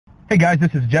Hey guys,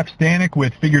 this is Jeff Stanek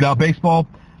with Figured Out Baseball.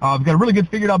 We've got a really good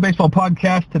Figured Out Baseball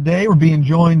podcast today. We're being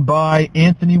joined by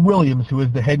Anthony Williams, who is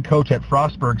the head coach at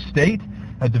Frostburg State,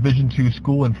 a Division II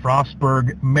school in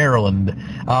Frostburg, Maryland.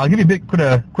 I'll give you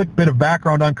a quick bit of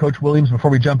background on Coach Williams before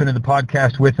we jump into the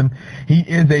podcast with him. He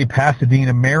is a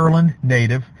Pasadena, Maryland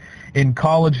native. In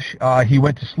college, he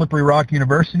went to Slippery Rock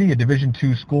University, a Division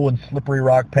II school in Slippery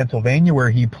Rock, Pennsylvania,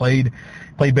 where he played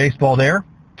baseball there.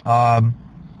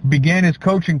 Began his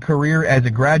coaching career as a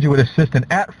graduate assistant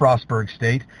at Frostburg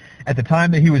State. At the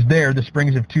time that he was there, the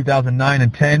springs of 2009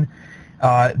 and 10,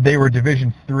 they were a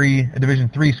Division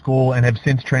III school and have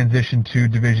since transitioned to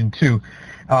Division II.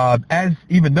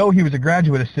 Even though he was a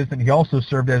graduate assistant, he also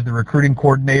served as the recruiting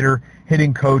coordinator,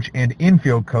 hitting coach, and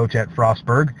infield coach at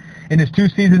Frostburg. In his 2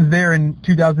 seasons there in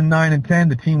 2009 and 10,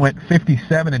 the team went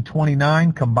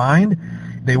 57-29 combined.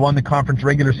 They won the conference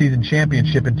regular season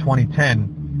championship in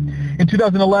 2010. In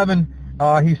 2011,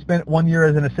 he spent 1 year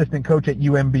as an assistant coach at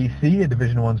UMBC, a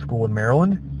Division I school in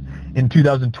Maryland. In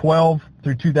 2012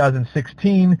 through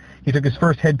 2016, he took his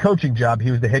first head coaching job.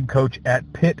 He was the head coach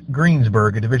at Pitt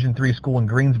Greensburg, a Division III school in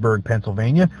Greensburg,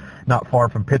 Pennsylvania, not far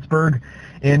from Pittsburgh.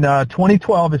 In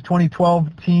 2012, his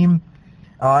 2012 team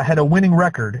had a winning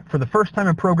record for the first time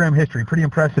in program history. Pretty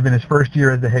impressive in his first year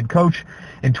as the head coach.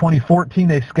 In 2014,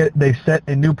 they set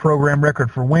a new program record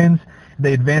for wins.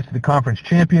 They advanced to the conference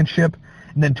championship.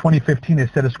 And then 2015, they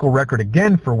set a school record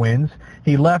again for wins.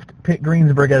 He left Pitt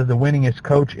Greensburg as the winningest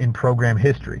coach in program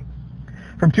history.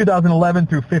 From 2011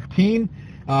 through 15,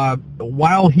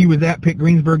 while he was at Pitt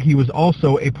Greensburg, he was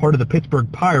also a part of the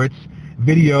Pittsburgh Pirates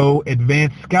Video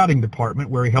Advanced Scouting Department,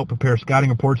 where he helped prepare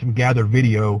scouting reports and gather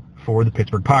video for the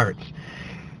Pittsburgh Pirates.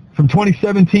 From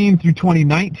 2017 through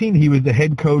 2019, he was the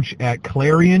head coach at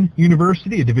Clarion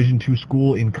University, a Division II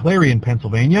school in Clarion,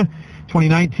 Pennsylvania.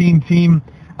 2019 team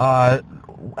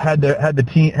had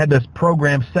this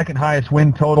program's second highest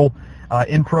win total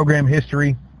in program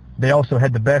history. They also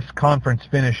had the best conference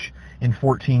finish in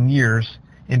 14 years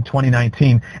in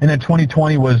 2019. And then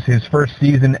 2020 was his first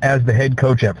season as the head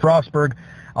coach at Frostburg.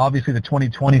 Obviously, the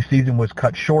 2020 season was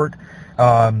cut short.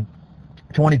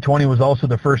 2020 was also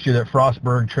the first year that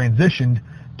Frostburg transitioned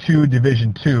to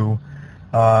Division II.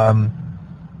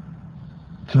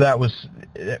 So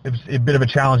it was a bit of a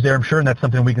challenge there, I'm sure, and that's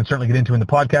something we can certainly get into in the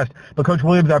podcast. But Coach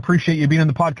Williams, I appreciate you being on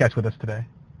the podcast with us today.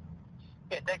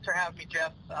 Yeah, thanks for having me,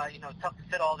 Jeff. Tough to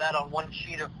fit all that on one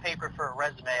sheet of paper for a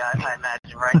resume, I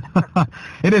imagine, right?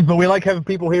 It is, but we like having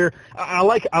people here. I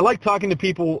like talking to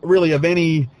people really of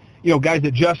any, guys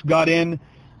that just got in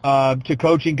to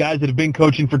coaching, guys that have been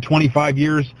coaching for 25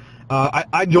 years.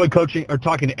 I enjoy coaching or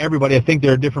talking to everybody. I think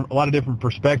there are a lot of different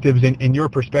perspectives. In your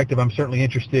perspective, I'm certainly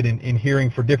interested in hearing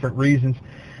for different reasons.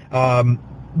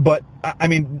 But I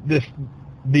mean,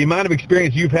 the amount of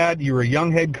experience you've had. You were a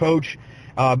young head coach,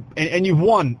 and you've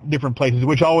won different places,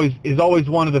 which is always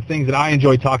one of the things that I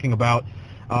enjoy talking about.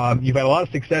 You've had a lot of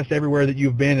success everywhere that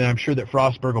you've been, and I'm sure that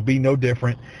Frostburg will be no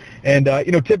different. And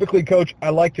typically, Coach, I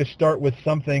like to start with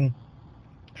something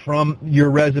from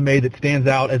your resume that stands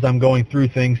out as I'm going through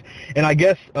things. And I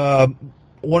guess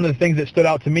one of the things that stood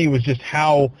out to me was just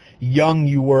how young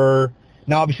you were.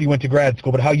 Now, obviously, you went to grad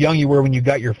school, but how young you were when you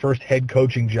got your first head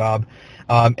coaching job.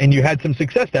 And you had some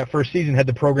success that first season, had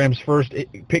the program's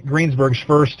Pitt Greensburg's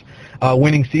first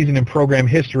winning season in program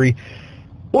history.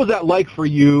 What was that like for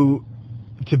you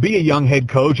to be a young head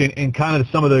coach and kind of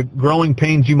some of the growing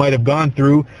pains you might have gone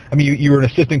through? I mean, you were an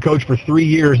assistant coach for 3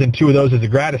 years, and 2 of those as a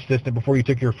grad assistant before you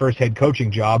took your first head coaching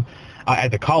job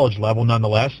at the college level,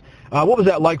 nonetheless. What was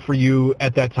that like for you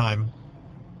at that time?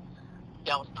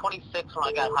 Yeah, I was 26 when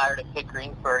I got hired at Pitt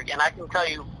Greensburg, and I can tell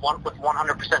you with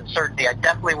 100% certainty, I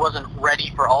definitely wasn't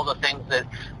ready for all the things that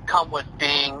come with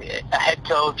being a head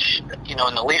coach,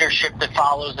 and the leadership that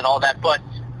follows and all that. But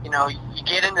you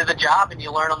get into the job and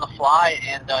you learn on the fly.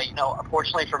 And,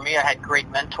 unfortunately for me, I had great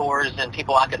mentors and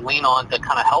people I could lean on to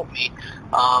kind of help me.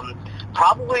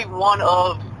 Probably one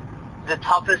of the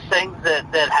toughest things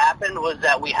that happened was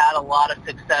that we had a lot of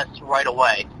success right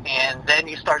away. And then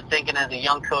you start thinking, as a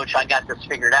young coach, I got this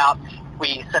figured out.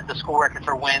 We set the school record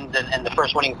for wins and the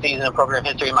first winning season in program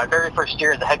history in my very first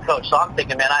year as a head coach. So I'm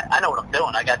thinking, man, I know what I'm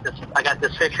doing. I got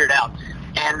this figured out.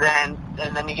 And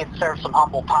then you get served some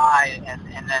humble pie,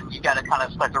 and then you got to kind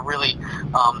of start to really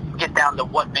get down to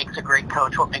what makes a great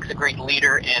coach, what makes a great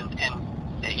leader.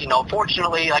 And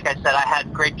fortunately, like I said, I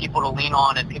had great people to lean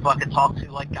on and people I could talk to,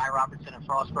 like Guy Robertson at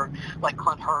Frostburg, like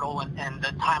Clint Hurdle, and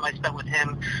the time I spent with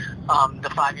him, the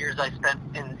 5 years I spent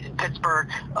in Pittsburgh,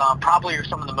 probably are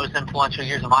some of the most influential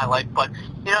years of my life. But,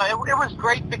 it was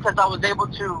great because I was able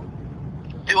to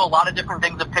do a lot of different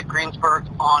things at Pitt Greensburg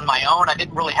on my own. I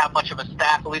didn't really have much of a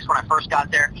staff, at least when I first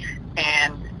got there.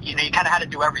 And, you kind of had to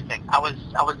do everything. I was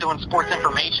doing sports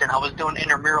information. I was doing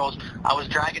intramurals. I was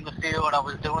dragging the field. I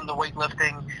was doing the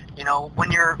weightlifting.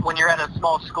 When you're at a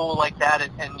small school like that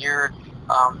and you're,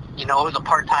 it was a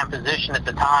part-time position at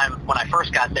the time when I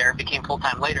first got there. It became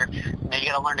full-time later. You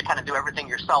got to learn to kind of do everything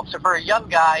yourself. So for a young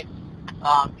guy,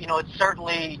 it's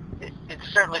certainly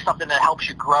something that helps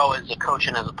you grow as a coach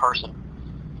and as a person.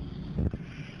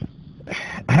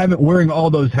 Wearing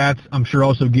all those hats, I'm sure,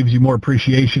 also gives you more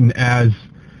appreciation as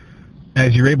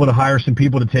you're able to hire some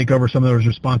people to take over some of those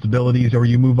responsibilities, or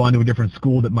you move on to a different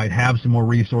school that might have some more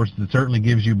resources. It certainly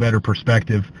gives you better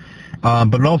perspective.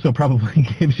 But it also probably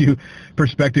gives you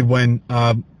perspective when,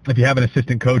 if you have an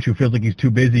assistant coach who feels like he's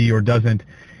too busy or doesn't,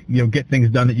 get things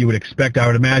done that you would expect. I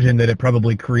would imagine that it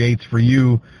probably creates for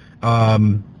you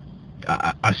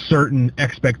a certain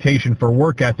expectation for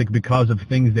work ethic because of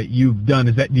things that you've done.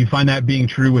 Do you find that being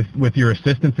true with your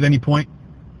assistants at any point?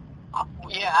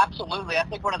 Yeah, absolutely. I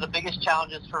think one of the biggest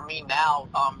challenges for me now,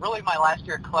 really my last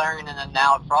year at Clarion and then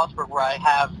now at Frostburg, where I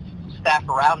have staff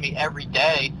around me every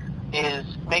day, is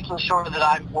making sure that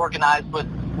I'm organized with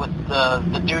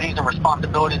the duties and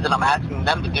responsibilities that I'm asking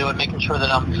them to do, and making sure that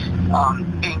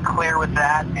I'm being clear with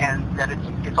that and that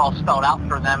it's all spelled out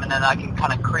for them, and then I can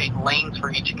kind of create lanes for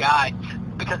each guy,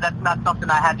 because that's not something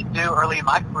I had to do early in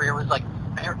my career. It was like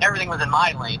everything was in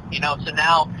my lane, so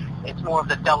now it's more of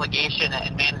the delegation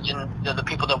and managing the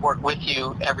people that work with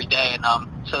you every day, and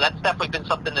so that's definitely been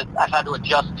something that I've had to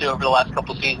adjust to over the last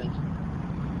couple of seasons.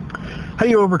 How do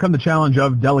you overcome the challenge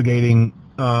of delegating,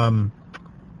 as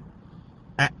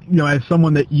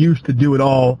someone that used to do it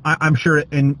all? I'm sure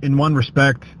in one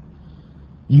respect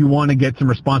you want to get some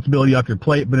responsibility off your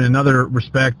plate, but in another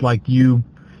respect, like you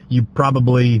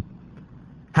probably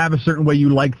have a certain way you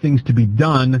like things to be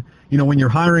done. When you're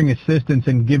hiring assistants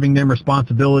and giving them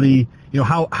responsibility,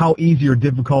 how easy or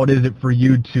difficult is it for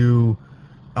you to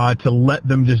let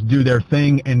them just do their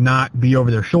thing and not be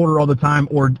over their shoulder all the time,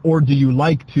 or do you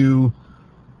like to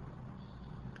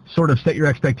sort of set your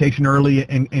expectation early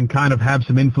and kind of have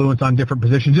some influence on different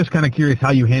positions? Just kind of curious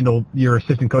how you handle your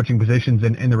assistant coaching positions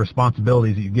and the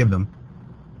responsibilities that you give them.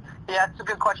 Yeah, it's a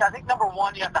good question. I think number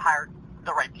one, you have to hire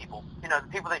the right people, the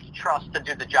people that you trust to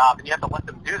do the job, and you have to let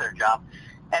them do their job.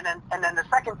 And then the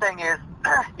second thing is,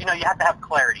 you have to have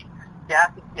clarity. You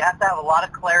have to have a lot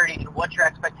of clarity in what your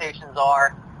expectations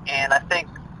are, and I think,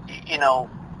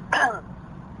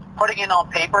 putting it on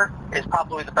paper is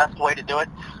probably the best way to do it.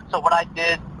 So what I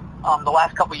did the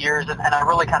last couple of years, and I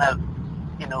really kind of,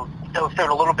 dove through it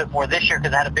a little bit more this year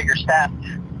because I had a bigger staff,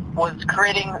 was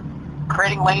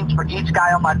creating lanes for each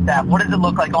guy on my staff. What does it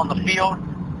look like on the field?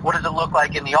 What does it look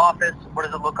like in the office? What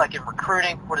does it look like in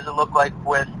recruiting? What does it look like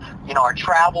with, our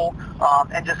travel?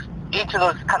 And just each of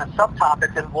those kind of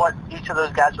subtopics and what each of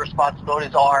those guys'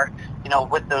 responsibilities are,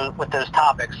 with those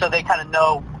topics. So they kind of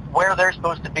know where they're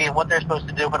supposed to be and what they're supposed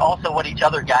to do, but also what each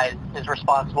other guy is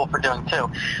responsible for doing too.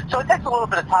 So it takes a little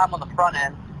bit of time on the front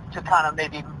end to kind of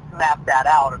maybe map that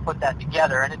out or put that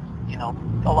together. And it's,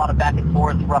 a lot of back and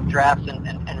forth, rough drafts and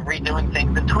redoing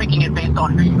things and tweaking it based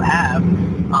on who you have.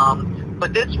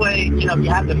 But this way, if you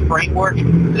have the framework,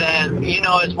 then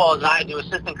as well as I do,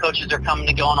 assistant coaches are coming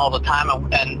and going all the time,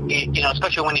 and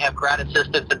especially when you have grad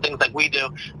assistants and things like we do,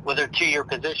 with their 2-year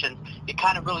positions, you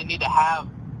kind of really need to have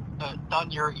done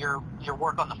your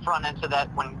work on the front end, so that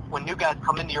when new guys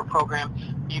come into your program,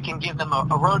 you can give them a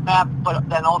roadmap, but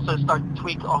then also start to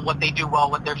tweak on what they do well,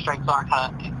 what their strengths are, and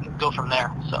kind of go from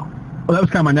there. So, well, that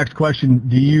was kind of my next question.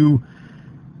 Do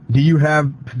you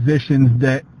have positions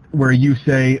where you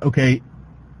say, okay,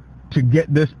 to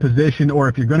get this position, or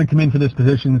if you're going to come into this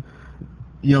position,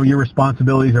 your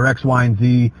responsibilities are X, Y, and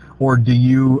Z, or do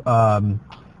you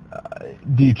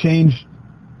change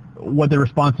what their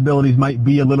responsibilities might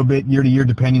be a little bit year to year,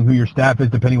 depending who your staff is,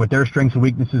 depending what their strengths and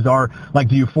weaknesses are? Like,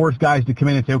 do you force guys to come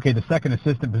in and say, okay, the second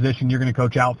assistant position, you're going to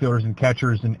coach outfielders and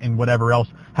catchers and whatever else?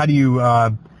 How do you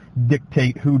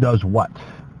dictate who does what?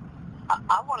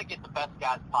 I want to get the best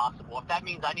guys possible. If that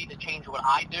means I need to change what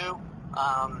I do,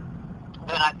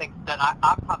 then I think that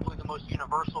I'm probably the most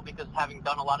universal, because having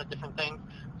done a lot of different things.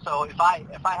 So if I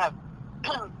have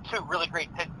two really great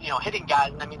hitting guys,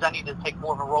 and that means I need to take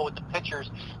more of a role with the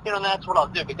pitchers, and that's what I'll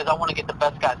do, because I want to get the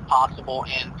best guys possible,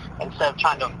 and instead of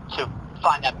trying to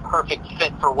find that perfect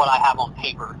fit for what I have on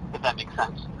paper, if that makes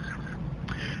sense.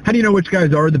 How do you know which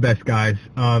guys are the best guys?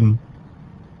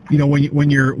 When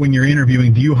you're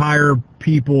interviewing, do you hire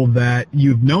people that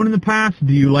you've known in the past?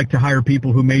 Do you like to hire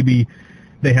people who maybe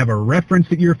they have a reference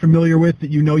that you're familiar with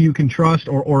that you can trust,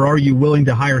 or are you willing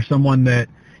to hire someone that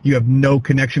you have no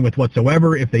connection with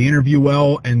whatsoever. If they interview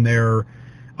well and they're,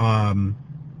 and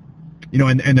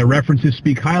their references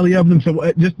speak highly of them.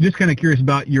 So just kind of curious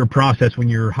about your process when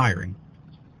you're hiring.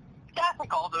 Yeah, I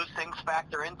think all those things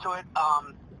factor into it.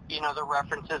 The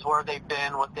references, where they've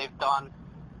been, what they've done.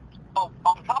 Oh,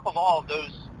 on top of all of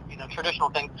those, traditional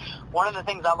things, one of the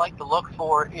things I like to look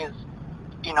for is,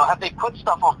 have they put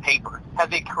stuff on paper?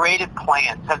 Have they created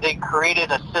plans? Have they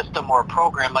created a system or a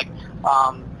program?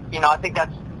 I think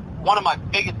that's one of my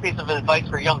biggest pieces of advice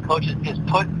for young coaches is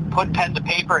put pen to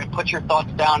paper and put your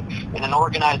thoughts down in an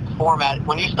organized format.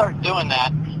 When you start doing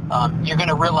that, you're going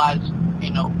to realize,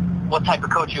 what type of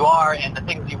coach you are and the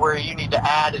things where you need to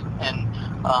add.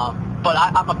 But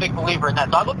I'm a big believer in that.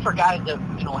 So I look for guys that,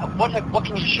 what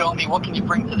can you show me? What can you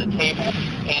bring to the table?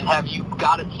 And have you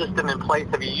got a system in place?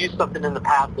 Have you used something in the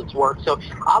past that's worked? So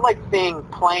I like seeing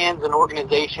plans and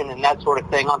organization and that sort of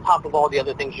thing on top of all the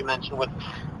other things you mentioned with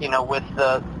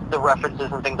the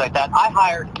references and things like that. I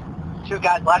hired two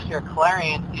guys last year at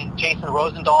Clarion, and Jason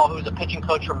Rosendahl, who was a pitching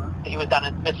coach he was down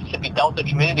at Mississippi Delta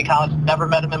Community College. Never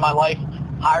met him in my life.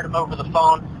 Hired him over the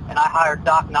phone, and I hired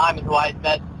Doc Nyman, who I had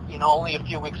met, only a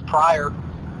few weeks prior,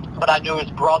 but I knew his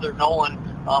brother Nolan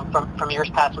from years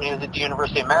past when he was at the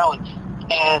University of Maryland.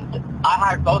 And I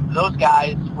hired both of those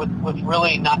guys with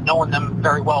really not knowing them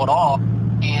very well at all.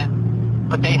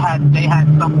 But they had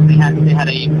something. They had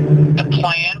a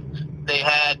plan. They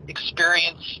had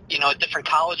experience, at different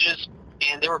colleges,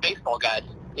 and they were baseball guys,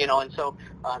 and so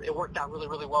it worked out really,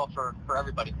 really well for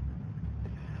everybody.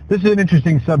 This is an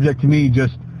interesting subject to me,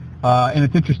 and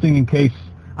it's interesting in case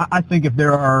I think if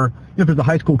there's a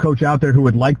high school coach out there who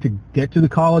would like to get to the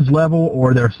college level,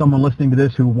 or there's someone listening to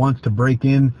this who wants to break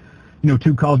in,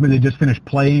 to college, maybe they just finished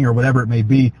playing or whatever it may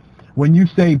be. When you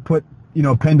say put,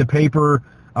 pen to paper,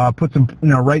 put some,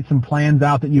 write some plans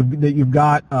out that you've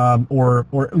got, or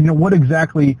what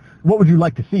would you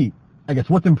like to see? I guess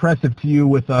what's impressive to you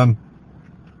with a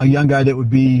young guy that would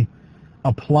be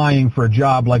applying for a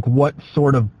job? Like what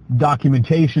sort of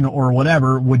documentation or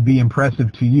whatever would be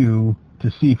impressive to you to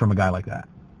see from a guy like that?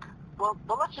 Well,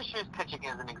 let's just use pitching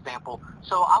as an example.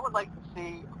 So I would like to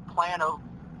see a plan of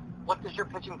what does your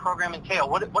pitching program entail?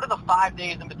 What are the 5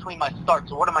 days in between my starts?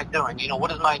 So what am I doing?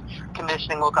 What does my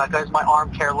conditioning look like? What does my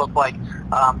arm care look like?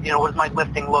 What does my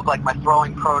lifting look like? My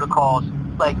throwing protocols?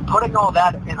 Like putting all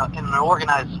that in an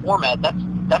organized format,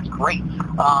 that's great.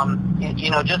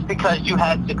 Just because you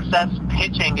had success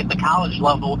pitching at the college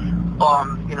level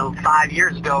 5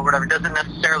 years ago or whatever, doesn't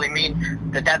necessarily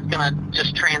mean that that's going to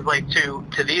just translate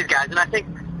to these guys. And I think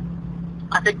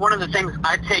one of the things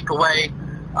I take away,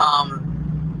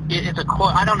 it's a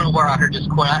quote. I don't know where I heard this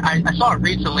quote. I saw it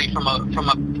recently from a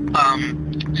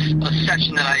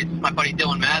session that my buddy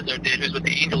Dylan Mazur did, who's with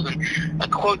the Angels, and a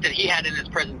quote that he had in his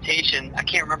presentation. I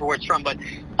can't remember where it's from, but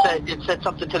it said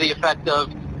something to the effect of,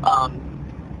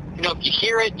 if you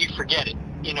hear it, you forget it.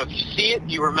 If you see it,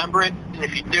 you remember it, and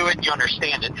if you do it, you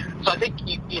understand it. So I think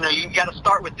you got to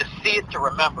start with to see it to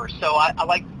remember. So I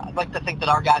like to think that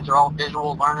our guys are all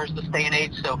visual learners this day and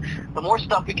age. So the more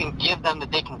stuff we can give them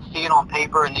that they can see it on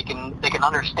paper and they can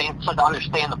understand, so to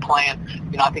understand the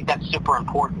plan. I think that's super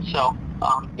important. So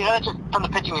that's just from the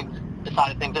pitching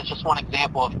side of things. That's just one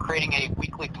example of creating a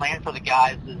weekly plan for the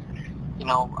guys. Is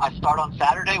I start on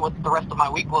Saturday. What's the rest of my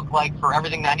week look like for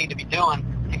everything that I need to be doing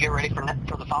to get ready for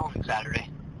the following Saturday?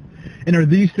 And are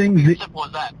these things as simple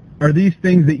as that? Are these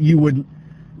things that you would,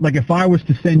 like if I was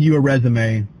to send you a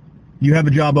resume, you have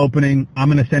a job opening, I'm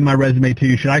going to send my resume to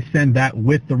you. Should I send that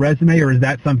with the resume, or is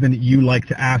that something that you like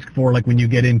to ask for, like when you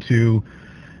get into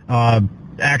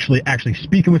actually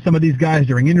speaking with some of these guys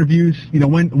during interviews?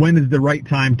 When is the right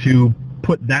time to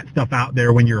put that stuff out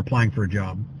there when you're applying for a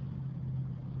job?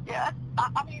 Yeah,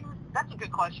 I mean, that's a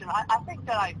good question. I think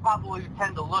that I probably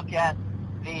tend to look at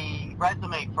the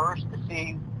resume first to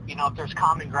see, if there's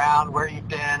common ground, where you've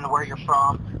been, where you're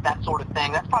from, that sort of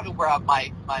thing. That's probably where my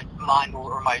mind will,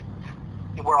 or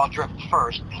where I'll drift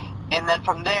first. And then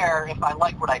from there, if I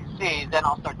like what I see, then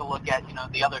I'll start to look at,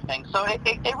 the other things. So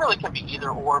it really can be either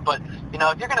or. But,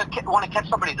 if you're going to want to catch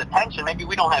somebody's attention, maybe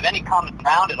we don't have any common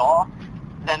ground at all,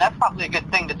 then that's probably a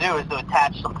good thing to do, is to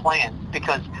attach some plans.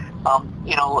 Because,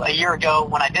 a year ago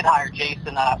when I did hire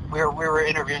Jason, we were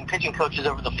interviewing pitching coaches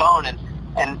over the phone, and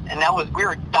that was, we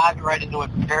were diving right into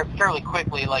it fairly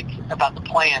quickly, like about the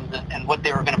plans and what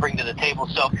they were going to bring to the table.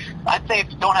 So I'd say if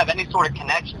you don't have any sort of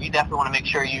connection, you definitely want to make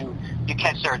sure you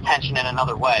catch their attention in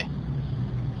another way.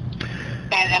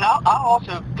 And I'll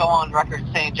also go on record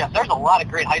saying, Jeff, there's a lot of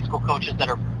great high school coaches that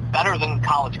are better than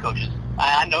college coaches.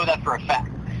 I know that for a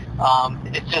fact.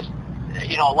 It's just,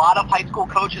 a lot of high school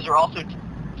coaches are also,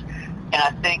 and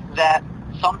I think that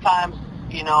sometimes,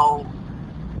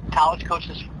 college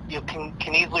coaches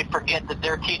can easily forget that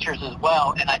they're teachers as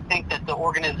well. And I think that the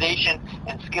organization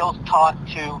and skills taught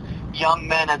to young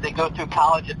men as they go through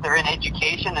college, if they're in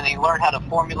education and they learn how to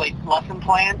formulate lesson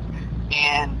plans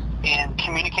and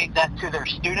communicate that to their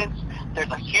students,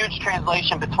 there's a huge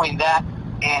translation between that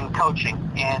and coaching.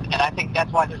 And I think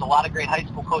that's why there's a lot of great high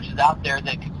school coaches out there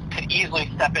that could easily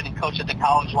step in and coach at the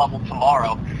college level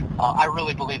tomorrow. I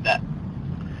really believe that.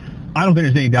 I don't think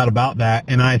there's any doubt about that.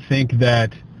 And I think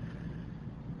that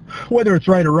whether it's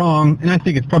right or wrong, and I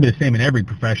think it's probably the same in every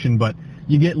profession, but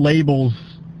you get labels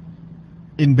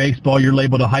in baseball. You're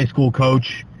labeled a high school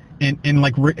coach, and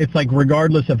it's like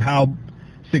regardless of how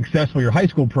successful your high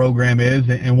school program is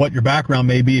and what your background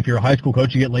may be, if you're a high school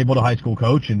coach, you get labeled a high school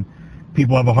coach, and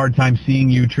people have a hard time seeing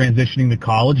you transitioning to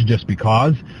college just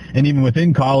because. And even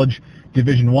within college,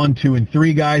 Division I, II, and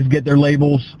III guys get their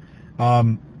labels.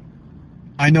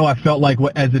 I know I felt like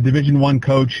as a Division I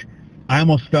coach, I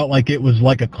almost felt like it was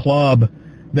like a club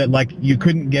that like you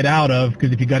couldn't get out of,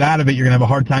 because if you got out of it, you're going to have a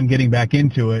hard time getting back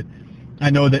into it. I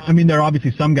know that, there are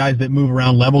obviously some guys that move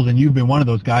around levels, and you've been one of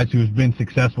those guys who's been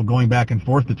successful going back and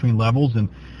forth between levels and,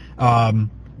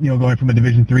 going from a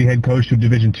Division III head coach to a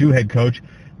Division II head coach.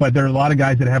 But there are a lot of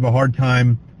guys that have a hard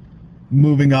time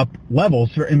moving up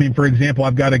levels. For example,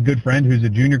 I've got a good friend who's a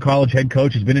junior college head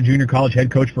coach. He's been a junior college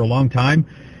head coach for a long time.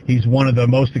 He's one of the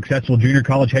most successful junior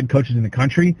college head coaches in the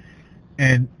country.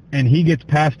 And he gets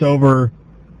passed over,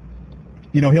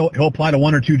 he'll apply to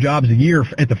 1 or 2 jobs a year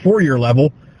at the 4-year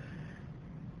level,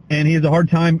 and he has a hard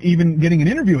time even getting an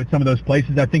interview at some of those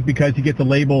places, I think because he gets a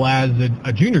label as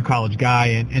a junior college guy,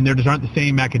 and there just aren't the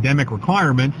same academic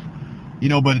requirements,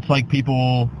 but it's like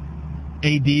people,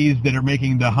 ADs that are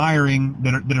making the hiring,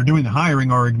 that are doing the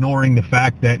hiring, are ignoring the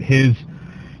fact that his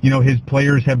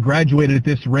players have graduated at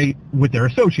this rate with their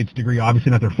associate's degree,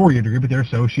 obviously not their 4-year degree, but their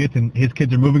associates, and his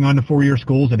kids are moving on to 4-year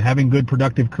schools and having good,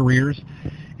 productive careers.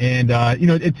 And,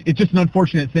 it's just an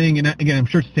unfortunate thing. And again, I'm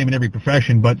sure it's the same in every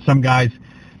profession, but some guys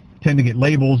tend to get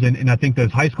labels. And I think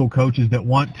those high school coaches that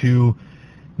want to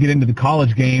get into the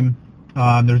college game,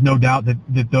 there's no doubt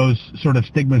that those sort of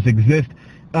stigmas exist.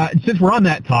 Since we're on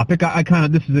that topic,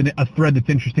 this is a thread that's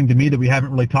interesting to me that we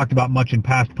haven't really talked about much in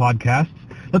past podcasts.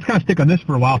 Let's kind of stick on this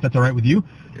for a while, if that's all right with you.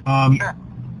 Sure.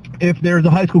 If there's a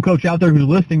high school coach out there who's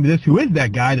listening to this, who is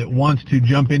that guy that wants to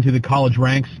jump into the college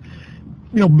ranks,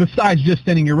 besides just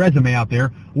sending your resume out there,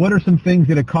 what are some things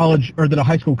that a college or that a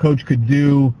high school coach could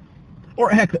do, or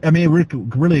heck, it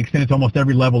really extend it to almost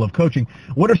every level of coaching.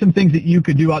 What are some things that you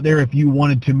could do out there if you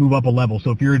wanted to move up a level?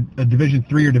 So if you're a Division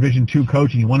III or Division II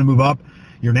coach and you want to move up,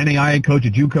 you're an NAIA coach, a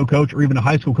JUCO coach, or even a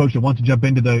high school coach that wants to jump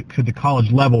into the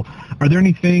college level, are there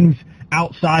any things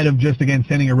outside of just, again,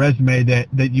 sending a resume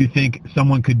that you think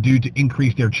someone could do to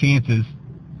increase their chances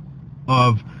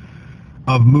of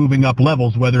moving up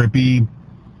levels, whether it be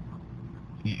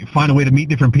find a way to meet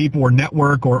different people or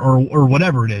network or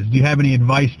whatever it is? Do you have any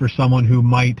advice for someone who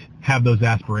might have those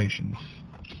aspirations?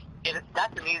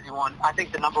 That's an easy one. I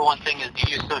think the number one thing is to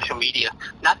use social media,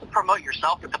 not to promote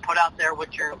yourself, but to put out there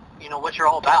what you're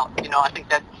all about. I think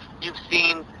that you've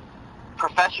seen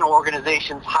professional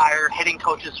organizations hire hitting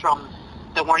coaches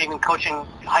that weren't even coaching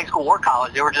high school or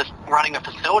college. They were just running a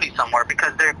facility somewhere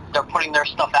because they're putting their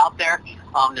stuff out there.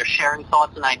 They're sharing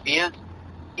thoughts and ideas,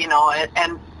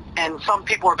 and some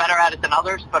people are better at it than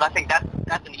others, but I think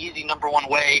that's an easy number one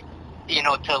way, to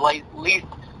at least,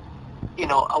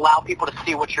 allow people to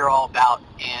see what you're all about.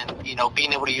 And,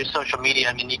 being able to use social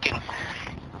media,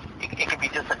 it could be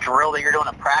just a drill that you're doing,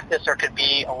 a practice, or it could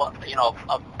be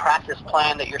a practice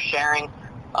plan that you're sharing.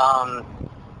 And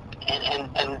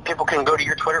people can go to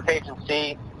your Twitter page and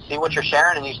see what you're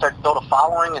sharing, and you start to build a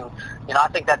following. And I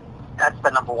think that's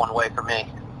the number one way for me.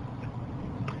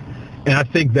 And I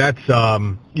think that's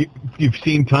you've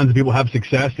seen tons of people have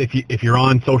success if you're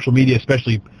on social media,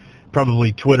 especially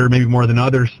probably Twitter, maybe more than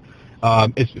others.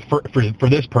 It's for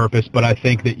this purpose, but I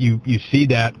think that you see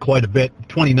that quite a bit.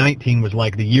 2019 was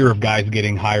like the year of guys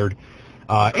getting hired.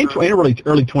 In early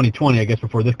 2020, I guess,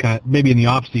 before this maybe in the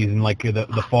off season, like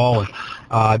the fall,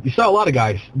 you saw a lot of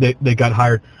guys that got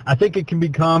hired. I think it can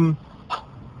become,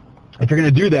 if you're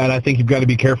going to do that, I think you've got to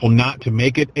be careful not to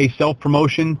make it a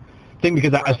self-promotion thing,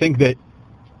 because I think that,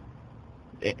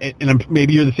 and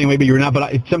maybe you're the same way, maybe you're not,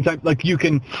 but sometimes like you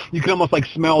can almost like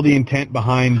smell the intent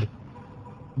behind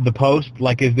the post.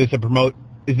 Like, is this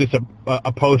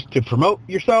a post to promote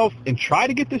yourself and try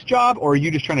to get this job, or are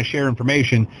you just trying to share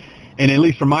information? And at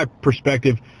least from my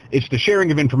perspective, it's the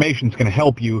sharing of information that's going to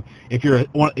help you. If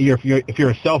you're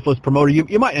a selfless promoter,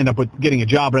 you might end up with getting a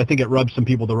job, but I think it rubs some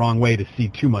people the wrong way to see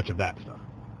too much of that stuff.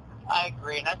 I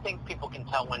agree, and I think people can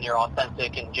tell when you're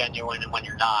authentic and genuine and when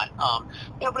you're not.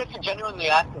 But if you're genuinely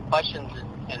asking questions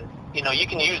and you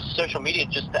can use social media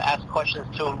just to ask questions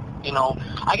to,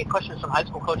 I get questions from high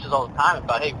school coaches all the time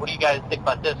about, hey, what do you guys think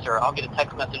about this? Or I'll get a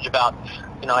text message about,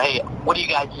 hey, what do you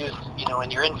guys use,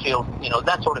 in your infield,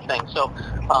 that sort of thing. So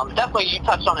definitely you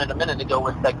touched on it a minute ago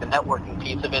with like the networking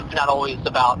piece of it. It's not always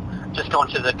about just going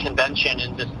to the convention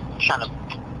and just trying to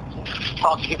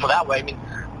talk to people that way. I mean,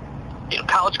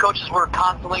 college coaches were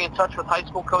constantly in touch with high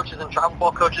school coaches and travel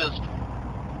ball coaches,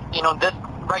 this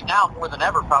right now more than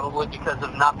ever probably because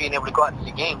of not being able to go out and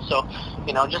see games. So,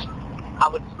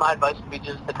 my advice would be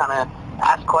just to kind of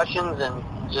ask questions and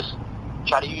just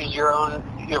try to use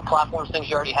your platforms, things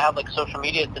you already have like social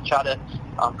media to try to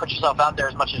put yourself out there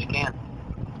as much as you can.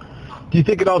 Do you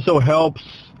think it also helps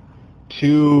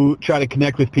to try to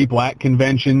connect with people at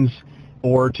conventions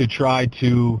or to try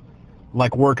to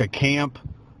like work a camp?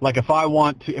 Like if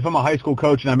I'm a high school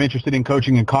coach and I'm interested in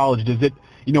coaching in college, does it,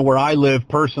 where I live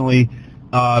personally,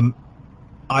 Penn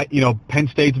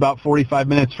State's about 45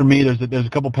 minutes from me. There's a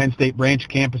couple Penn State branch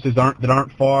campuses that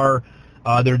aren't far.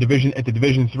 They're at the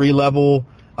Division III level.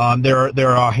 There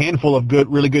are a handful of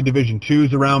really good Division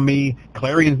IIs around me.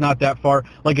 Clarion's not that far.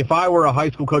 Like if I were a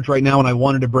high school coach right now and I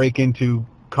wanted to break into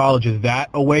colleges that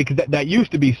away, because that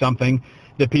used to be something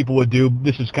that people would do.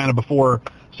 This is kind of before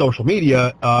social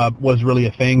media was really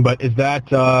a thing. But does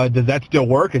that still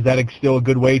work? Is that still a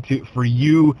good way for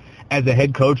you as a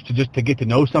head coach to get to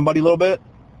know somebody a little bit?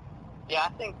 Yeah,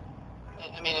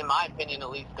 in my opinion, at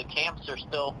least, the camps are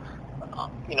still,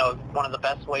 one of the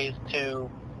best ways to,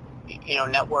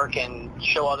 network and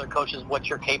show other coaches what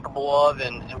you're capable of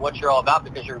and what you're all about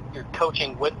because you're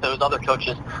coaching with those other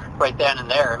coaches right then and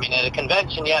there. I mean, at a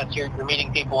convention, yes, you're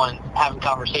meeting people and having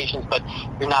conversations, but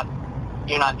you're not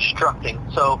instructing.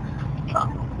 So,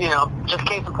 just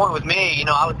case in point with me,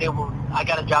 I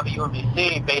got a job at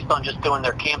UMBC based on just doing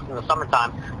their camps in the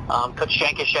summertime. Coach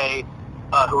Shankishay,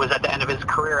 who was at the end of his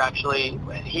career, actually,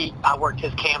 I worked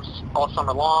his camps all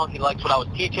summer long. He liked what I was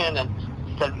teaching and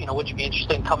said, would you be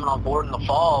interested in coming on board in the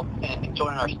fall and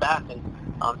joining our staff? And,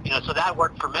 so that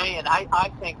worked for me. And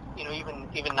I think, even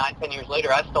 9-10 years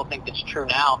later, I still think it's true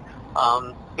now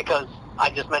because I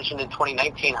just mentioned in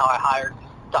 2019 how I hired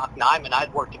Doc Nyman.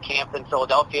 I'd worked at camp in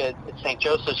Philadelphia at St.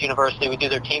 Joseph's University. We do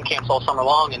their team camps all summer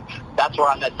long, and that's where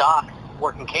I met Doc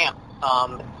working camp.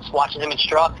 Just watching him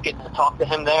instruct, getting to talk to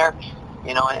him there,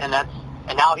 and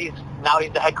now he's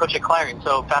the head coach at Clarion.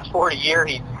 So fast forward a year,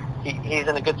 he's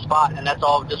in a good spot, and that's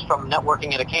all just from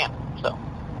networking at a camp. So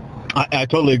I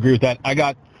totally agree with that.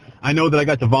 I know that I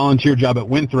got the volunteer job at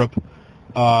Winthrop,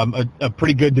 a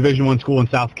pretty good Division I school in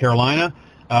South Carolina.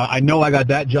 I know I got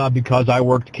that job because I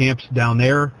worked camps down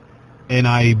there, and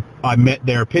I met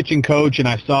their pitching coach, and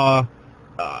I saw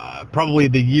probably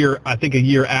a year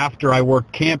after I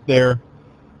worked camp there,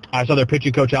 I saw their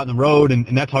pitching coach out in the road, and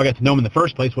that's how I got to know him in the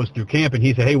first place was through camp. And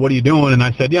he said, "Hey, what are you doing?" And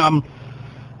I said, "Yeah,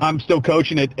 I'm still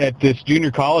coaching at this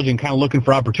junior college and kind of looking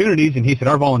for opportunities." And he said,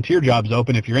 "Our volunteer job's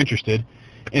open if you're interested."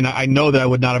 And I know that I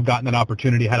would not have gotten that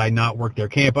opportunity had I not worked their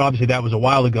camp. But obviously, that was a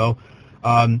while ago.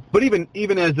 But even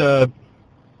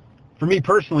for me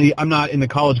personally, I'm not in the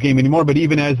college game anymore. But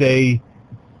even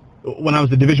when I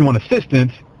was a Division I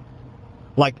assistant,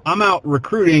 like I'm out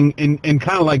recruiting and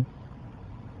kind of like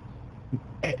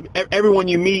everyone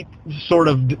you meet sort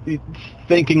of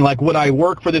thinking like, would I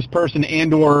work for this person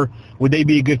and or would they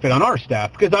be a good fit on our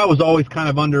staff? Because I was always kind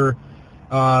of under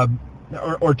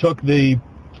or took the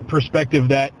perspective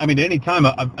that, any time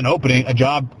a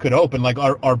job could open, like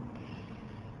our a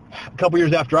couple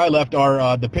years after I left,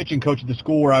 the pitching coach at the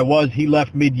school where I was, he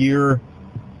left mid-year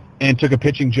and took a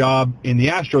pitching job in the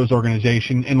Astros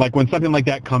organization. And like when something like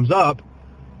that comes up,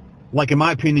 like in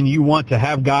my opinion, you want to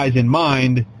have guys in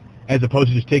mind as opposed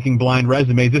to just taking blind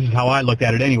resumes. This is how I looked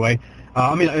at it anyway.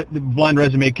 The blind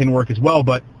resume can work as well,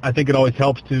 but I think it always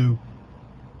helps to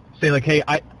say like, hey,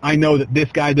 I know that this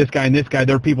guy, and this guy,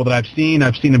 they're people that I've seen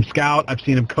them scout, I've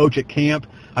seen them coach at camp.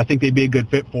 I think they'd be a good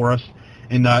fit for us.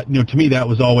 And, to me, that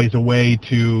was always a way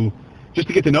to just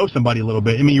to get to know somebody a little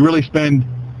bit. You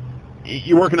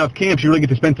you work enough camps, you really get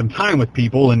to spend some time with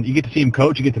people, and you get to see them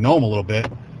coach, you get to know them a little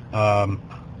bit.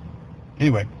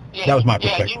 Anyway, that was my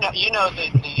perspective.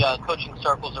 Yeah, the coaching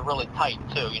circles are really tight,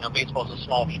 too. Baseball's a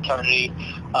small fraternity,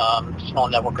 small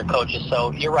network of coaches,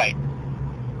 so you're right.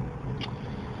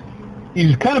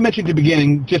 You kind of mentioned at the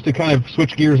beginning, just to kind of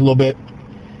switch gears a little bit,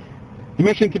 you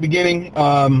mentioned at the beginning,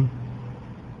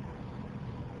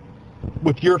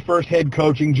 with your first head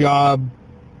coaching job,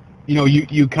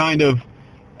 you kind of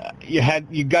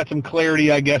you got some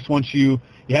clarity, I guess, once you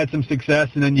had some success,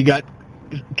 and then you got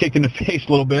kicked in the face a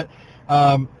little bit.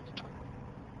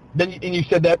 then and you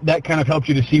said that kind of helps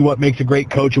you to see what makes a great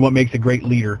coach and what makes a great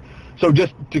leader. So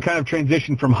just to kind of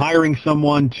transition from hiring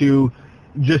someone to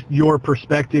just your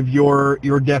perspective, your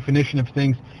definition of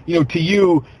things, to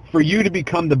you, for you to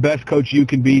become the best coach you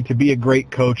can be, to be a great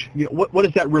coach, what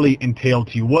does that really entail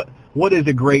to you? What does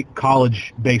a great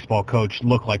college baseball coach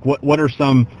look like? What are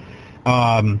some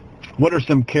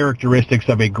characteristics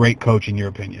of a great coach in your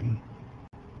opinion?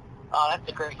 That's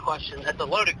a great question. That's a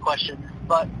loaded question.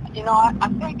 But, I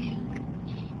think,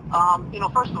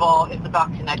 first of all, it's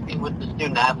about connecting with the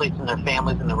student athletes and their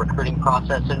families in the recruiting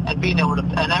process and being able to,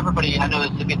 and everybody, I know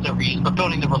this gets overused, but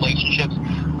building the relationships.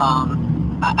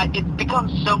 It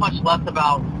becomes so much less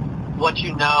about what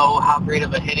you know, how great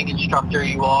of a hitting instructor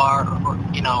you are, or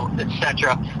et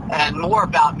cetera, and more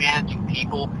about managing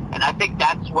people. And I think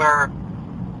that's where,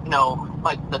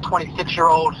 like the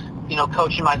 26-year-old,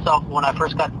 coaching myself when I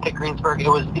first got to Pitt Greensburg, it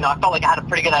was, I felt like I had a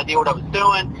pretty good idea what I was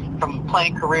doing, from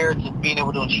playing career to being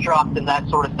able to instruct and that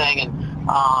sort of thing, and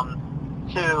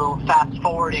to fast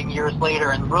forwarding years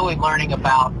later and really learning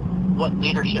about what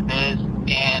leadership is.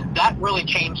 And that really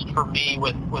changed for me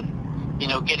with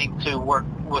getting to work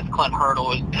with Clint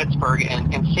Hurdle in Pittsburgh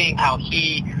and seeing how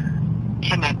he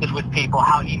connected with people,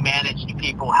 how he managed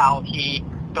people, how he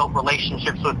built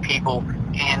relationships with people.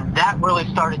 And that really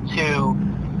started to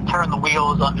turn the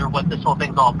wheels under what this whole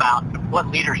thing's all about, what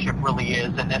leadership really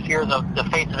is. And if you're the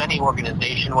face of any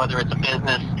organization, whether it's a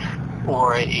business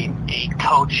or a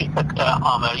coach at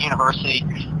a university,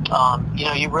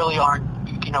 you really aren't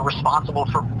responsible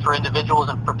for individuals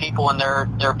and for people and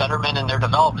their betterment and their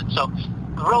development. So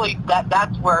really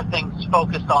that's where things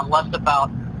focused on, less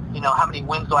about how many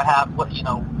wins do I have,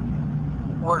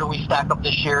 where do we stack up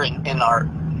this year in our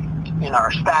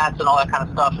stats and all that kind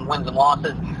of stuff, and wins and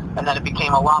losses. And then it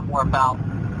became a lot more about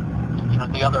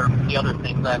the other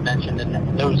things I mentioned,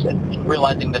 and those, and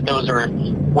realizing that those are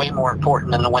way more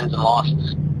important than the wins and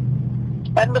losses.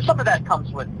 And some of that comes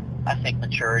with, I think,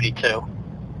 maturity too.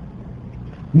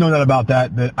 No doubt about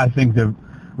that. That I think the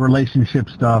relationship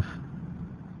stuff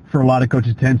for a lot of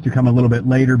coaches tends to come a little bit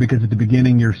later, because at the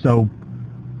beginning you're so.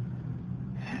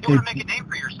 You want to make a name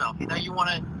for yourself. You want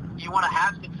to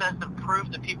have success and prove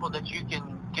to people that you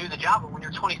can do the job. But when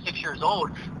you're 26 years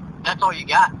old, that's all you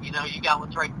got. You got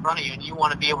what's right in front of you, and you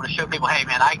want to be able to show people, hey,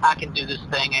 man, I can do this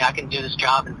thing, I can do this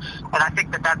job, and I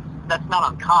think that's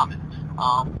not uncommon.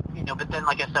 But then,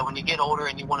 like I said, when you get older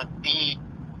and you want to be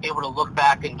able to look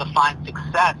back and define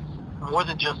success more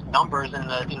than just numbers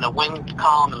in the win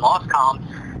column and loss column,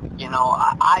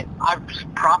 I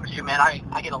promise you, man,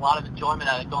 I get a lot of enjoyment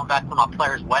out of going back to my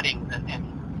players' weddings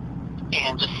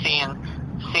and just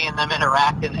seeing them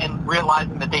interact and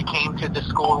realizing that they came to the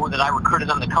school that I recruited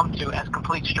them to come to as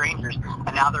complete strangers,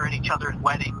 and now they're in each other's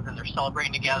weddings and they're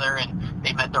celebrating together, and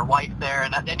they met their wife there,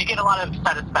 and you get a lot of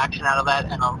satisfaction out of that.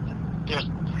 And there's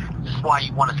just why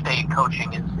you want to stay in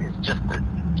coaching is just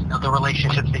the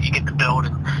relationships that you get to build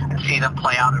and see them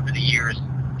play out over the years.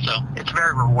 So it's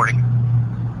very rewarding.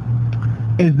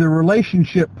 Is the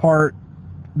relationship part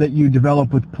that you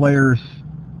develop with players,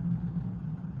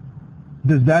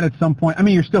 does that at some point, I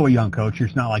mean, you're still a young coach.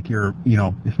 It's not like you're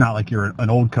an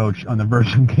old coach on the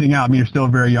verge of getting out. I mean, you're still a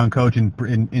very young coach in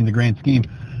the grand scheme.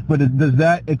 But does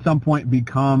that at some point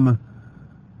become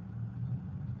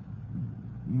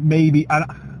maybe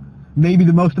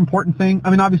the most important thing? I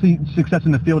mean, obviously success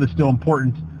in the field is still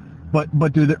important,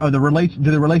 but do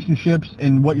the relationships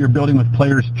and what you're building with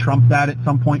players trump that at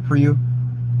some point for you?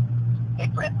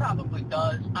 It probably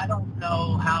does. I don't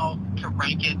know how to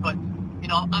rank it, but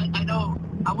I know,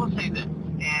 I will say this,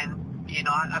 and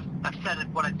I've said it,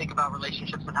 what I think about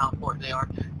relationships and how important they are.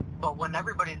 But when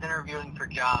everybody's interviewing for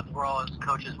jobs, we're all as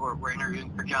coaches, we're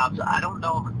interviewing for jobs. I don't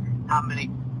know how many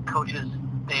coaches,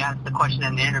 they ask the question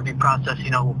in the interview process,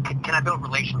 can I build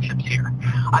relationships here?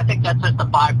 I think that's just a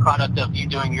byproduct of you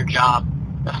doing your job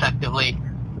effectively.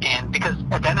 And because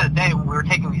at the end of the day, when we were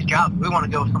taking these jobs, we want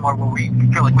to go somewhere where we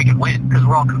feel like we can win, because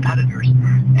we're all competitors.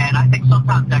 And I think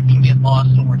sometimes that can get lost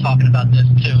when we're talking about this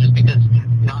too, is because,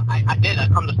 I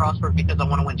come to Frostburg because I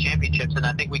want to win championships, and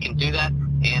I think we can do that.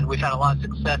 And we've had a lot of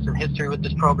success and history with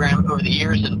this program over the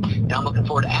years, and I'm looking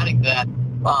forward to adding to that.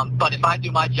 But if I do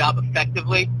my job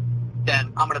effectively,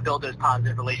 then I'm going to build those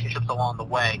positive relationships along the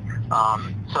way.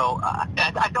 So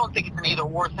I don't think it's an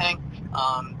either-or thing.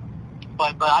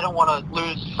 But I don't want to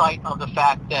lose sight of the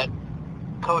fact that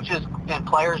coaches and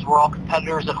players, we're all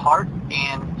competitors at heart,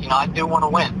 and I do want to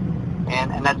win,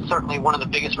 and that's certainly one of the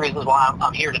biggest reasons why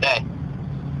I'm here today.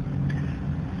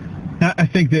 I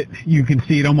think that you can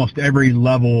see at almost every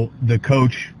level the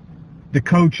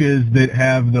coaches that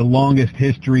have the longest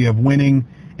history of winning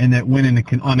and that win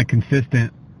on a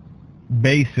consistent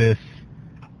basis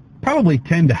probably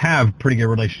tend to have pretty good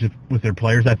relationships with their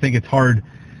players. I think it's hard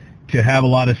to have a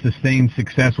lot of sustained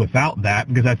success without that,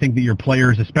 because I think that your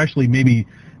players, especially maybe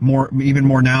even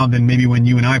more now than maybe when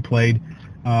you and I played,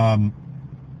 I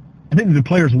think the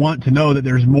players want to know that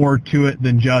there's more to it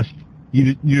than just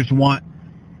you just want.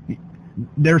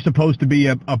 They're supposed to be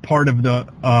a part of the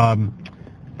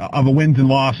of a wins and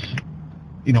loss,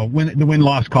 when the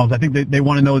win-loss calls. I think they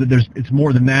want to know that it's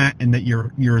more than that, and that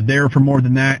you're there for more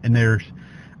than that, and there's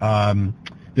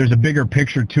a bigger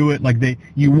picture to it. Like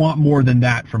you want more than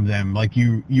that from them. Like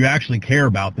you actually care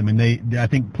about them, and I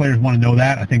think players want to know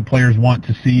that. I think players want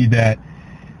to see that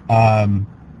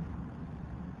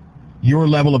your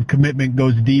level of commitment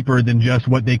goes deeper than just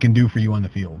what they can do for you on the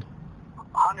field.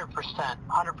 100%.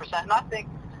 And I think,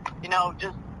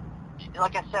 just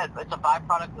like I said, it's a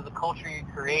byproduct of the culture you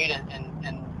create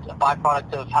and a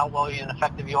byproduct of how well and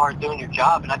effective you are doing your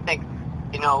job. And I think,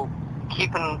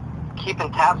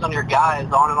 keeping tabs on your guys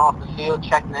on and off the field,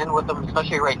 checking in with them,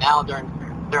 especially right now during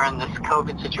this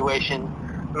COVID situation.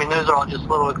 I mean, those are all just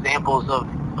little examples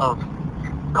of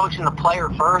coaching the player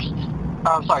first.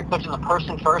 Coaching the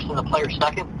person first and the player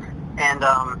second. And,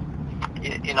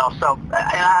 so,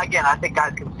 and again, I think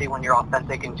guys can see when you're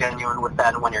authentic and genuine with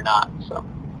that and when you're not. So.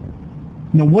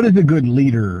 Now, what is a good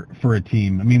leader for a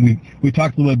team? I mean, we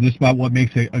talked a little bit just about what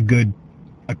makes a good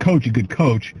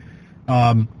coach.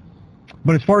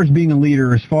 But as far as being a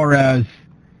leader, as far as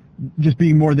just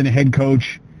being more than a head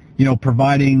coach,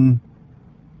 providing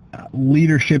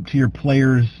leadership to your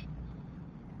players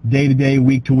day to day,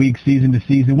 week to week, season to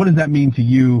season, what does that mean to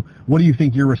you? What do you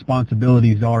think your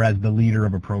responsibilities are as the leader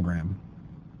of a program?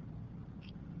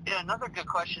 Yeah, another good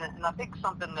question, and I think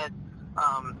something that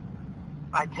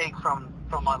I take from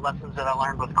my lessons that I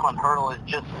learned with Clint Hurdle is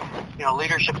just,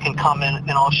 leadership can come in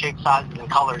all shapes, sizes, and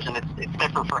colors, and it's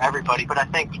different for everybody. But I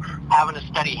think having a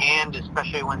steady hand,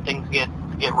 especially when things get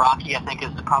rocky, I think is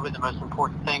probably the most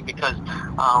important thing, because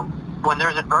when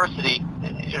there's adversity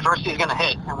is going to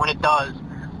hit, and when it does,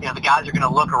 the guys are going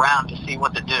to look around to see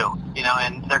what to do,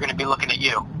 and they're going to be looking at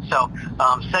you. So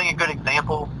setting a good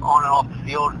example on and off the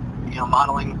field,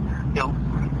 modeling,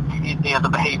 the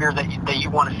behavior that you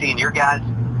want to see in your guys,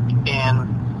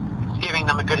 and giving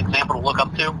them a good example to look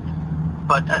up to.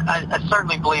 But I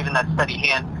certainly believe in that steady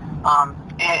hand,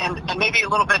 and maybe a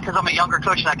little bit because I'm a younger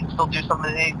coach and I can still do some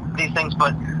of these things.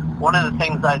 But one of the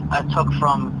things I took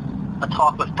from a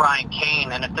talk with Brian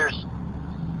Kane, and if there's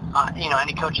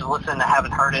any coaches listening that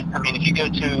haven't heard it, I mean, if you go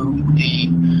to the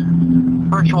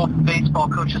Virtual Baseball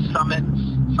Coaches Summit,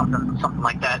 something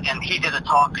like that, and he did a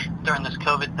talk during this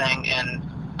COVID thing, and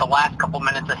the last couple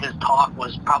minutes of his talk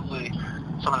was probably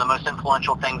some of the most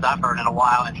influential things I've heard in a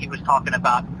while. And he was talking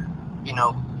about,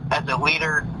 as a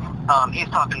leader, he's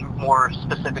talking more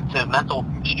specific to mental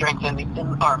strength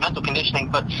or mental conditioning,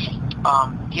 but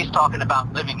he's talking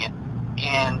about living it.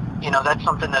 And, that's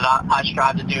something that I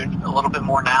strive to do a little bit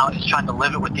more now, is trying to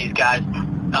live it with these guys,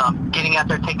 getting out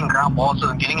there, taking ground balls with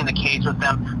them, getting in the cage with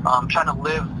them, trying to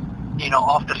live,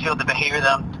 off the field the behavior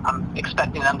that I'm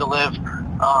expecting them to live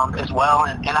as well.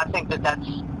 And I think that's,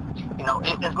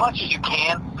 as much as you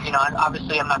can,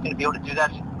 obviously I'm not going to be able to do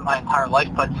that my entire life,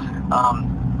 but,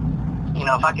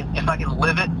 if I can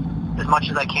live it as much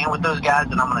as I can with those guys,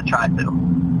 then I'm going to try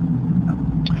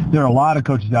to. There are a lot of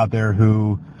coaches out there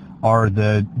who are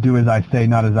the do as I say,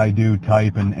 not as I do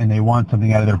type, and they want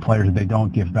something out of their players that they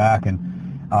don't give back. And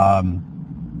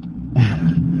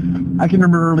I can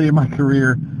remember early in my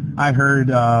career, I heard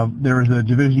there was a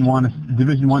Division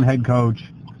I head coach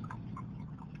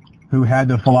who had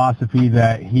the philosophy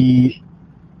that he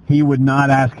would not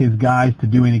ask his guys to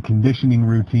do any conditioning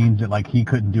routines that he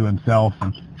couldn't do himself.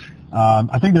 And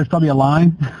I think there's probably a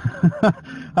line. I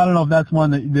don't know if that's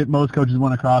one that most coaches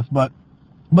want to cross, but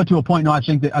to a point, no. I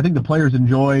think the players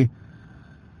enjoy.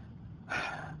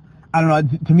 I don't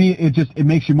know. To me, it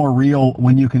makes you more real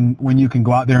when you can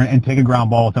go out there and take a ground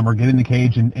ball with them, or get in the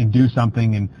cage and do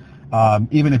something. And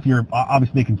even if you're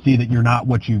obviously, they can see that you're not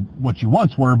what you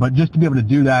once were, but just to be able to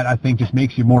do that, I think just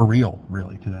makes you more real,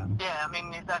 really, to them. Yeah, I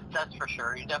mean that's for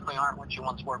sure. You definitely aren't what you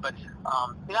once were, but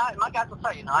my guys will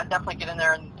tell you, I definitely get in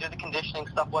there and do the conditioning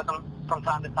stuff with them from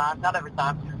time to time. Not every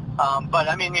time. But,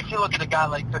 I mean, if you look at a guy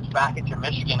like Coach Backett in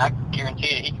Michigan, I can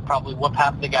guarantee you he could probably whoop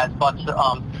half the guys' butts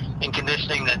in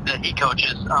conditioning that he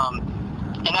coaches.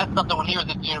 And that's something when he was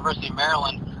at the University of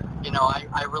Maryland,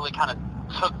 I really kind of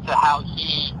took to how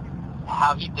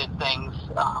he did things,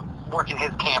 working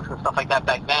his camps and stuff like that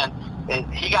back then.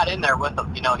 He got in there with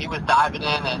them. He was diving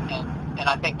in, and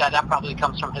I think that probably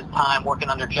comes from his time working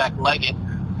under Jack Leggett,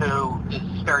 who is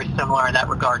very similar in that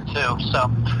regard, too.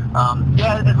 So,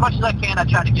 yeah, as much as I can, I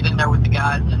try to get in there with the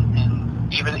guys and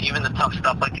even the tough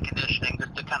stuff like the conditioning,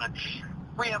 just to kind of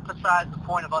re-emphasize the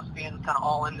point of us being kind of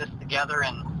all in this together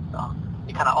and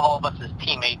kind of all of us as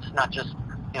teammates, not just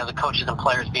the coaches and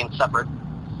players being separate.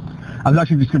 I was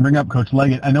actually just going to bring up Coach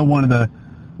Leggett. I know one of the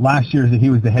last years that he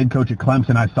was the head coach at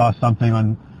Clemson, I saw something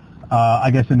on,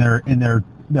 I guess in their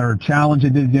challenge they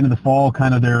did at the end of the fall,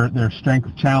 kind of their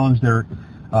strength challenge, their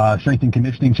strength and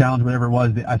conditioning challenge, whatever it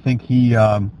was. I think he,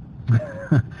 I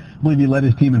believe he led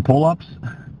his team in pull-ups.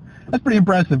 That's pretty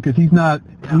impressive because he's not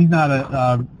a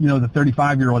the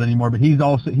 35-year-old anymore, but he's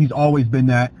always been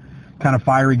that kind of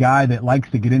fiery guy that likes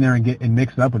to get in there and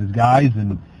mix it up with his guys.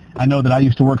 And I know that I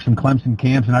used to work some Clemson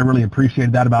camps, and I really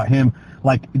appreciated that about him.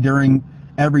 Like during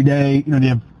every day, they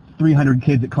have 300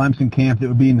 kids at Clemson camp that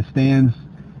would be in the stands,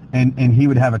 and he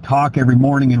would have a talk every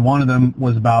morning, and one of them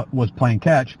was playing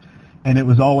catch, and it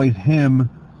was always him.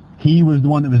 He was the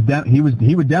one that he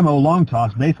would demo long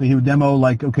toss. Basically, he would demo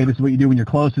like, okay, this is what you do when you're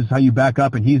close. This is how you back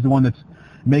up, and he's the one that's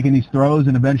making these throws.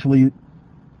 And eventually,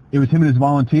 it was him and his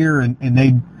volunteer, and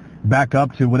they'd back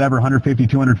up to whatever 150,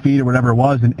 200 feet or whatever it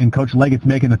was, and Coach Leggett's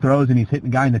making the throws, and he's hitting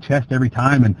the guy in the chest every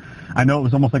time. And I know it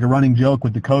was almost like a running joke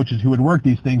with the coaches who would work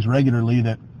these things regularly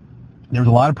that there was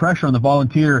a lot of pressure on the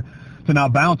volunteer to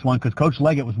not bounce one because Coach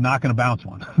Leggett was not going to bounce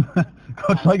one.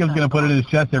 Coach Leggett was going to put it in his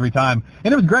chest every time.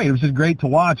 And it was great. It was just great to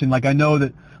watch. And, I know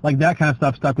that, that kind of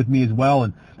stuff stuck with me as well.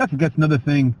 And that's another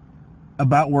thing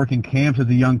about working camps as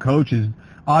a young coach is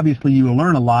obviously you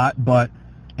learn a lot, but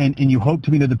and you hope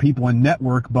to meet other people and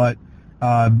network, but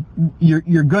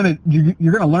you're gonna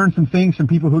learn some things from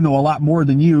people who know a lot more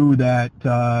than you that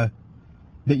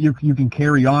you can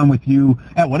carry on with you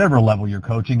at whatever level you're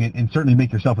coaching, and certainly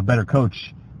make yourself a better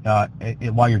coach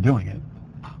while you're doing it.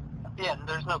 Yeah,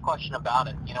 there's no question about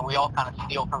it. We all kind of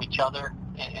steal from each other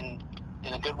in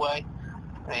a good way,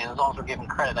 and as long as we're giving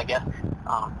credit, I guess.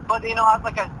 But I'd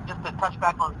like just to touch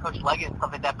back on Coach Leggett and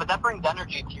stuff like that. But that brings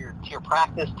energy to your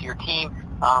practice, to your team.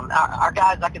 Our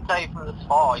guys, I can tell you from this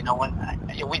fall,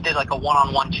 when we did like a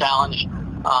one-on-one challenge,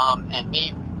 and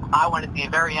I went at the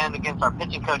very end against our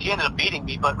pitching coach. He ended up beating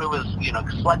me, but it was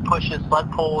sled pushes,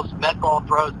 sled pulls, med ball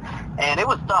throws, and it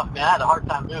was tough, man. I had a hard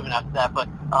time moving after that, but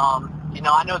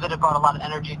I know that it brought a lot of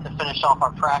energy to finish off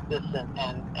our practice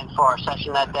and for our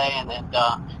session that day, and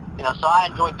so I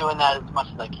enjoyed doing that as much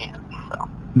as I can. So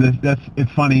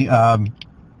it's funny. One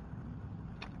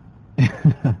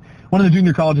of the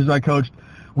junior colleges I coached,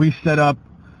 we set up,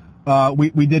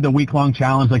 we did a week-long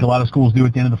challenge like a lot of schools do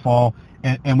at the end of the fall,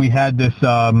 and we had this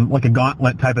like a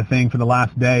gauntlet type of thing for the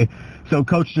last day. So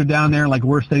coaches are down there, like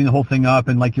we're setting the whole thing up,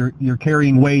 and like you're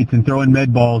carrying weights and throwing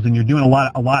med balls, and you're doing a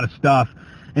lot of stuff,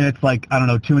 and it's like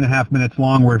 2.5 minutes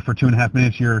long, where for 2.5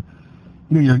 minutes you're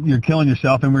killing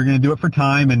yourself, and we're going to do it for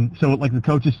time. And so like the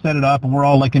coaches set it up, and we're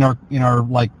all like in our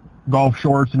like golf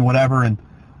shorts and whatever, and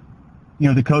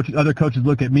other coaches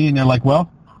look at me and they're like,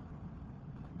 well,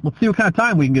 let's see what kind of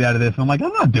time we can get out of this. And I'm like,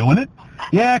 I'm not doing it.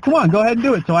 Yeah, come on, go ahead and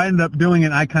do it. So I ended up doing it,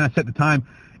 and I kind of set the time.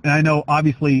 And I know,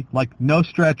 obviously, like no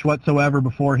stretch whatsoever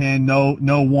beforehand, no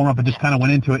warm-up. I just kind of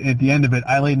went into it. And at the end of it,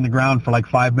 I laid in the ground for like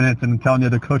 5 minutes and telling the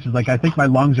other coaches, like, I think my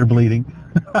lungs are bleeding.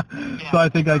 So I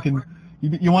think I can –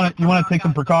 you want to take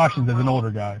some precautions as an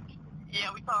older guy. Yeah,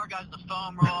 we tell our guys the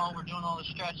foam roll, we're doing all the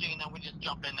stretching, and then we just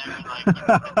jump in there and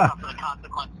suffer the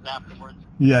consequences afterwards.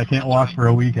 Yeah, I can't wash for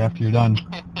a week after you're done.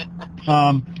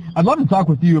 I'd love to talk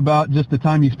with you about just the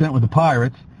time you spent with the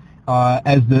Pirates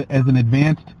as an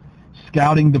advanced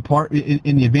scouting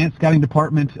in the advanced scouting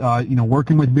department.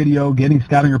 Working with video, getting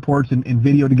scouting reports and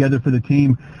video together for the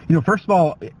team. First of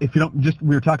all, if you don't,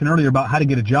 we were talking earlier about how to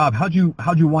get a job. How'd you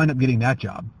wind up getting that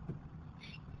job?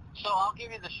 So I'll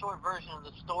give you the short version of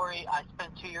the story. I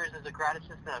spent 2 years as a grad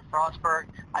assistant at Frostburg.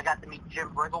 I got to meet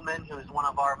Jim Briggleman, who is one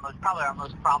of probably our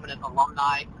most prominent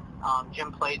alumni.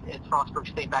 Jim played at Frostburg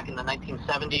State back in the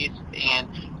 1970s, and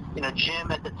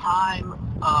Jim at the time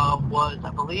was,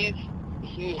 I believe,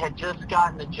 he had just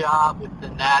gotten a job with the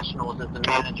Nationals as the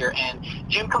manager. And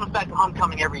Jim comes back to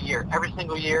homecoming every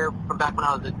single year from back when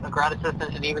I was a grad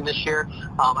assistant, and even this year,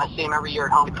 I see him every year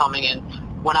at homecoming. And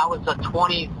when I was a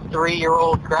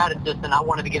 23-year-old grad assistant, I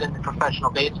wanted to get into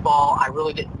professional baseball. I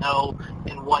really didn't know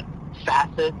in what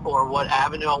facet or what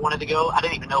avenue I wanted to go. I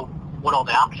didn't even know what all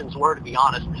the options were, to be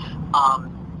honest.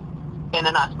 And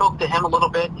then I spoke to him a little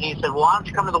bit, and he said, well, why don't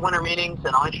you come to the winter meetings,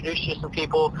 and I'll introduce you to some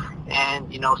people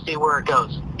and, see where it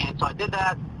goes. And so I did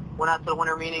that, went out to the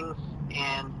winter meetings,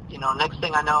 and, next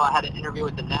thing I know, I had an interview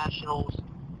with the Nationals,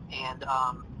 and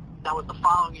that was the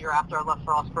following year after I left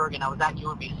Frostburg, and I was at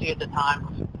UMBC at the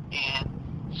time. And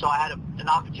so I had an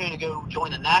opportunity to go join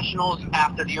the Nationals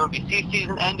after the UMBC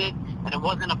season ended, And it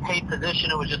wasn't a paid position.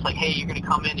 It was just like, hey, you're going to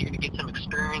come in, you're going to get some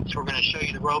experience, we're going to show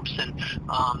you the ropes and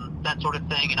that sort of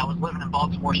thing. And I was living in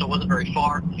Baltimore, so it wasn't very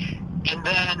far. And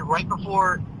then right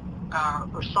before,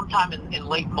 or sometime in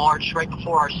late March, right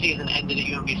before our season ended at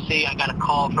UMBC, I got a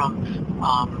call from,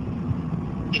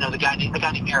 the guy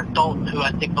named Eric Dalton, who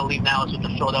I believe now is with the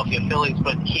Philadelphia Phillies,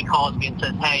 but he calls me and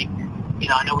says, hey,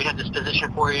 I know we have this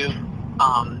position for you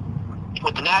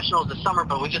with the Nationals this summer,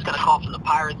 but we just got a call from the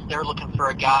Pirates. They're looking for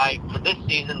a guy for this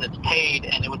season that's paid,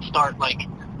 and it would start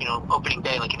opening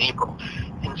day, in April.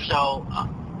 And so,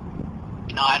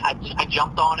 I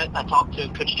jumped on it. I talked to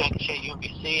Coach Jenkins at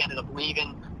UMBC, ended up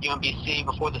leaving UMBC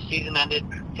before the season ended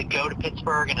to go to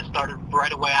Pittsburgh, and it started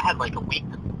right away. I had a week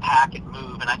to pack and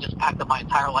move, and I just packed up my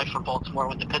entire life from Baltimore,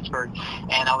 went to Pittsburgh,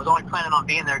 and I was only planning on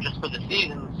being there just for the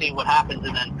season and seeing what happens.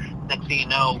 And then next thing you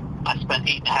know, I spent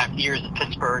 8.5 years in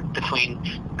Pittsburgh between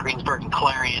Greensburg and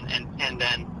Clarion, and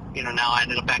then now I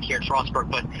ended up back here at Frostburg.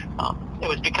 But it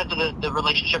was because of the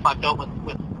relationship I built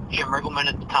with Jim Riggleman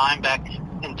at the time back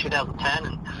in 2010,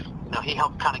 and he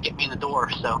helped kind of get me in the door.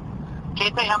 So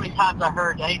can't tell you how many times I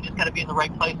heard, hey, you just got to be in the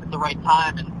right place at the right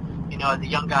time. And as a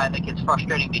young guy, that gets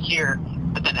frustrating to hear,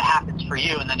 but then it happens for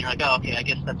you, and then you're like, oh, okay, I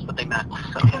guess that's what they meant.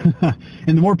 So.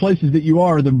 And the more places that you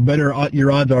are, the better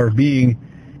your odds are of being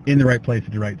in the right place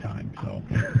at the right time. So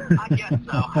I guess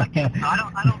so.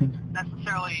 I don't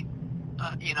necessarily,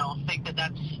 think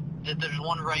that there's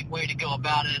one right way to go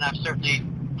about it, and I've certainly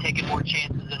taken more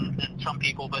chances than some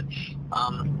people, but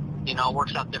it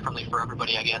works out differently for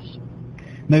everybody, I guess.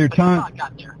 Now your time. I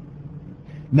got there.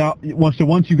 Now,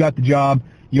 once you got the job,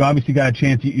 you obviously got a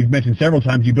chance. You've mentioned several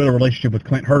times you built a relationship with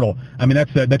Clint Hurdle. I mean,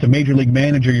 that's a major league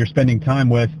manager you're spending time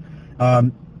with.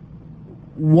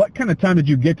 What kind of time did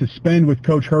you get to spend with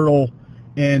Coach Hurdle?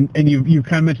 And you've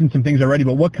kind of mentioned some things already,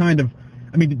 but what kind of,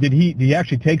 did he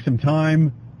actually take some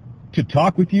time to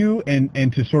talk with you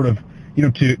and to sort of,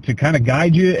 to kind of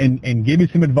guide you and give you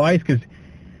some advice? Because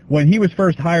when he was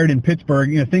first hired in Pittsburgh,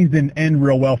 things didn't end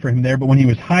real well for him there, but when he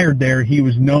was hired there, he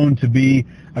was known to be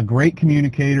a great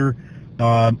communicator,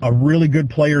 a really good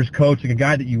players coach, a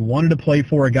guy that you wanted to play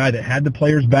for, a guy that had the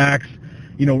players' backs.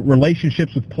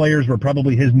 Relationships with players were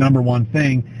probably his number one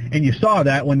thing, and you saw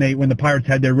that when the Pirates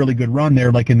had their really good run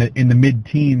there, like in the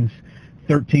mid-teens,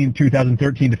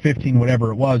 2013 to 15,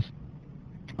 whatever it was.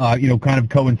 Kind of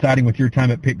coinciding with your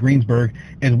time at Pitt Greensburg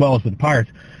as well as with the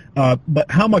Pirates. But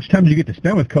how much time did you get to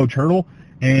spend with Coach Hurdle?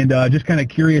 And just kind of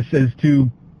curious as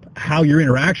to how your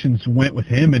interactions went with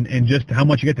him and just how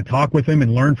much you get to talk with him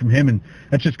and learn from him. And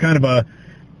that's just kind of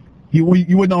you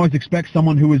wouldn't always expect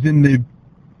someone who was in the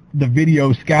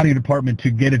video scouting department to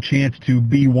get a chance to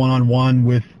be one-on-one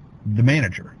with the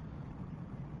manager.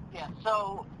 Yeah,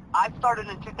 so I started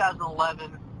in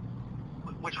 2011,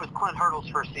 which was Clint Hurdle's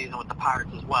first season with the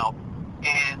Pirates as well.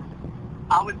 And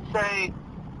I would say,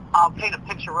 I'll paint a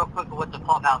picture real quick of what the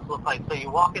clubhouse looked like. So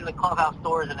you walk in the clubhouse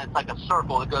doors, and it's like a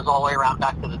circle that goes all the way around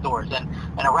back to the doors. And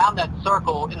around that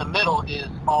circle, in the middle, is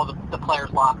all the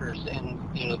players' lockers and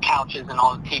the couches and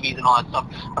all the TVs and all that stuff.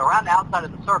 But around the outside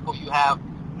of the circle, you have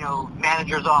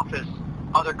manager's office,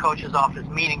 other coach's office,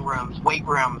 meeting rooms, weight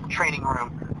room, training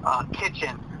room,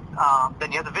 kitchen.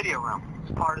 Then you have the video room.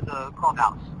 It's part of the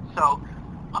clubhouse. So,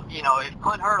 if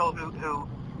Clint Hurdle, who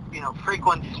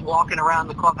frequents walking around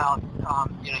the clubhouse,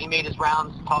 he made his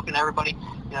rounds talking to everybody.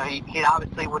 He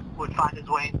obviously would find his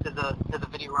way into the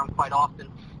video room quite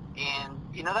often. And,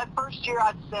 that first year,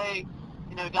 I'd say,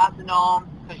 got to know him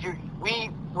because we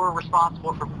were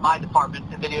responsible for my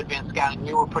department in video advanced scouting.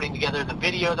 We were putting together the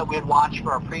video that we would watch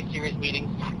for our pre-series meetings,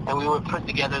 and we would put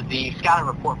together the scouting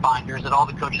report binders that all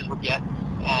the coaches would get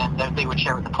and that they would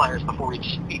share with the players before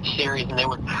each series. And they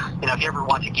would, if you ever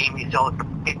watch a game, you see all the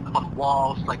things on the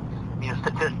walls, like,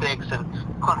 statistics, and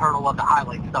Clint Hurdle loved to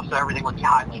highlight stuff, so everything would be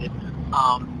highlighted.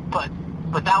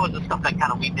 But that was the stuff that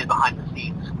kind of we did behind the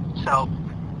scenes. So,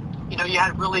 you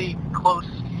had really close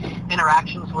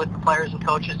interactions with the players and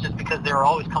coaches just because they were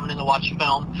always coming in to watch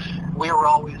film. We were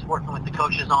always working with the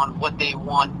coaches on what they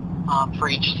want for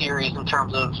each series in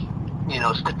terms of,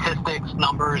 statistics,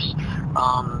 numbers.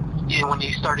 When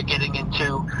you started getting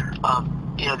into,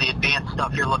 the advanced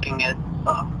stuff, you're looking at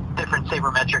different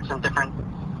sabermetrics and different,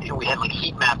 we had like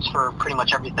heat maps for pretty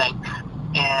much everything.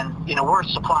 And, we're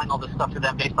supplying all this stuff to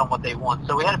them based on what they want.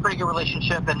 So we had a pretty good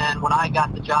relationship. And then when I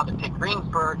got the job at Pitt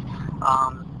Greensburg,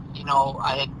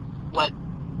 I had let,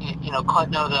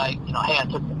 Clint know that I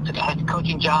took a head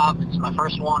coaching job. It's my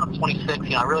first one. I'm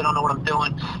 26. I really don't know what I'm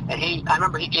doing. And I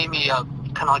remember he gave me a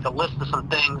kind of like a list of some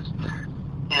things,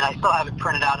 and I still have it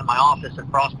printed out in my office at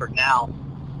Frostburg now.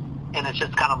 and it's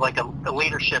just kind of like a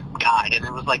leadership guide, and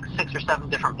it was like 6 or 7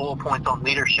 different bullet points on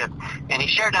leadership, and he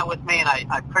shared that with me, and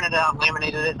I printed it out,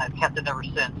 laminated it, and I've kept it ever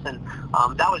since. And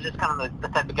that was just kind of the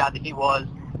type of guy that he was.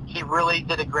 He really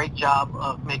did a great job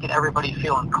of making everybody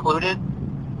feel included.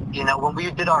 You know, when we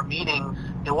did our meetings,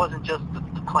 it wasn't just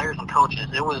the players and coaches.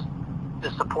 It was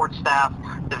the support staff,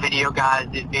 the video guys,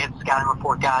 the advanced scouting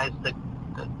report guys, the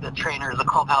trainers, the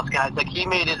clubhouse guys. Like, he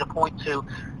made it a point to,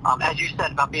 as you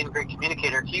said about being a great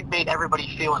communicator, he made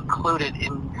everybody feel included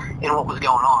in what was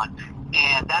going on.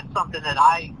 And that's something that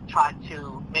I try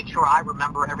to make sure I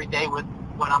remember every day when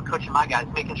I'm coaching my guys,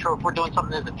 making sure if we're doing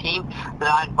something as a team,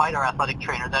 that I invite our athletic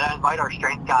trainer, that I invite our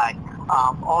strength guy,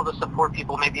 all the support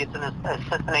people. Maybe it's an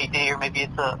assistant AD, or maybe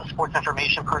it's a sports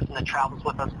information person that travels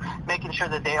with us, making sure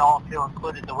that they all feel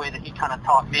included the way that he kind of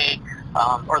taught me,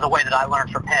 or the way that I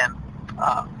learned from him.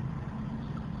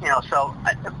 You know,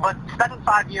 but spending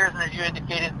 5 years, and as you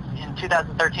indicated, in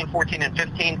 2013, 14, and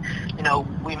 15, you know,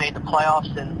 we made the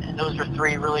playoffs, and those were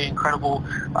 3 really incredible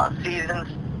seasons.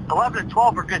 11 and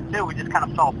 12 were good too. We just kind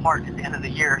of fell apart at the end of the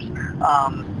years.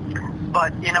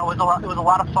 But, you know, it was a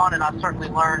lot of fun, and I certainly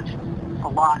learned a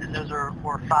lot, and those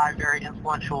were 5 very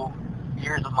influential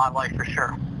years of my life for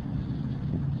sure.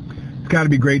 It's got to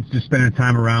be great just spending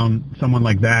time around someone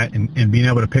like that and being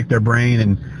able to pick their brain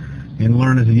and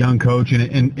learn as a young coach,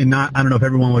 and not, I don't know if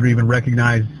everyone would even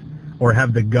recognize or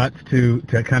have the guts to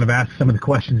kind of ask some of the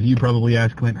questions that you probably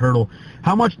asked Clint Hurdle.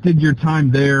 How much did your time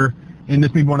there, and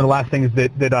this may be one of the last things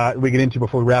that we get into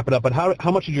before we wrap it up, but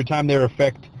how much did your time there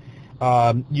affect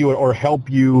you or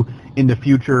help you in the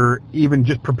future, even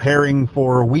just preparing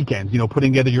for weekends, you know,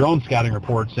 putting together your own scouting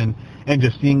reports and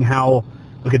just seeing how,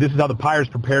 okay, this is how the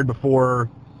Pirates prepared before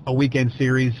a weekend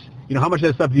series. You know, how much of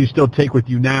that stuff do you still take with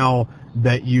you now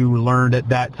that you learned at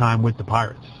that time with the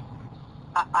Pirates?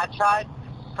 I tried,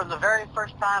 from the very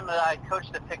first time that I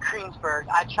coached at Pitt Greensburg,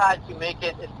 I tried to make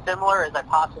it as similar as I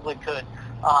possibly could.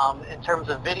 In terms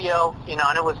of video, you know,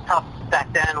 and it was tough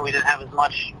back then. We didn't have as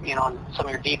much, you know, on some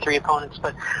of your D3 opponents,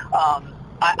 but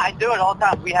I do it all the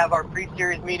time. We have our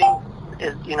pre-series meetings.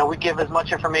 You know, we give as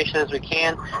much information as we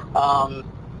can.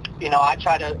 You know, I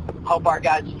try to help our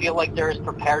guys feel like they're as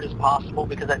prepared as possible,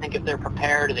 because I think if they're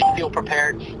prepared, they feel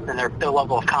prepared, then their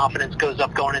level of confidence goes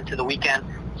up going into the weekend.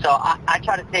 So I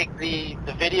try to take the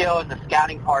video and the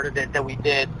scouting part of it that we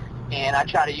did, and I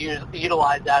try to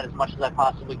utilize that as much as I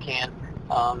possibly can.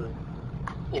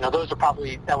 You know,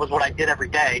 that was what I did every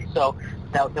day. So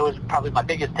that was probably my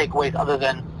biggest takeaways, other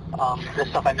than the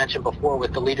stuff I mentioned before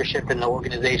with the leadership and the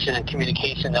organization and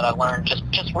communication that I learned.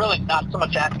 Just really not so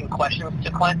much asking questions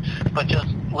to Clint, but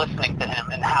just listening to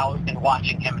him and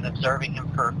watching him and observing him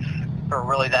for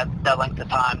really that length of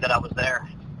time that I was there.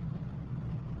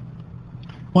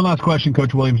 One last question,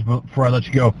 Coach Williams, before I let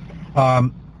you go.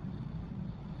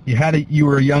 You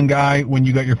were a young guy when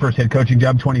you got your first head coaching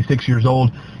job, 26 years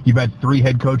old. You've had 3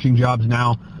 head coaching jobs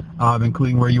now,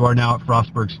 including where you are now at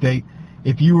Frostburg State.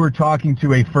 If you were talking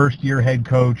to a first-year head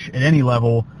coach at any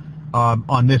level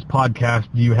on this podcast,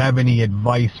 do you have any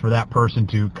advice for that person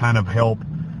to kind of help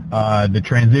the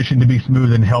transition to be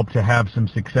smooth and help to have some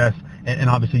success? And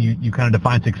obviously, you kind of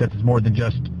define success as more than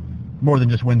just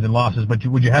wins and losses. But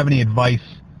would you have any advice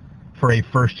for a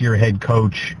first-year head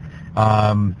coach,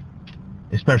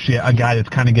 especially a guy that's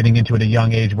kind of getting into it at a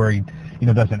young age, where he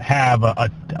doesn't have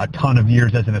a ton of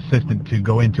years as an assistant to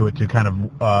go into it to kind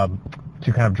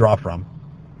of draw from?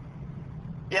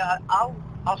 Yeah,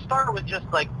 I'll start with just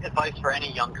like advice for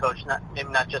any young coach, maybe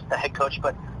not just the head coach,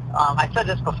 but I said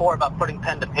this before about putting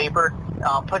pen to paper.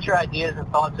 Put your ideas and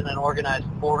thoughts in an organized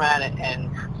format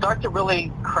and start to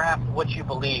really craft what you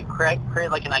believe. Create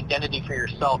like an identity for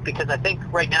yourself, because I think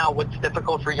right now what's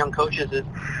difficult for young coaches is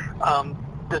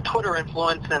the Twitter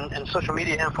influence and social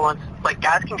media influence. Like,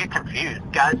 guys can get confused.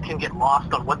 Guys can get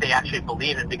lost on what they actually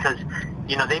believe in, because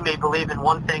they may believe in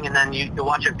one thing, and then you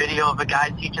watch a video of a guy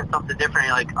teaching something different, and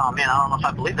you're like, oh man, I don't know if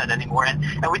I believe that anymore. And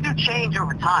we do change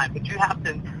over time, but you have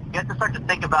to start to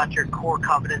think about your core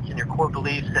covenants and your core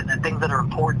beliefs and the things that are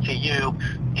important to you,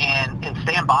 and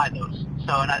stand by those.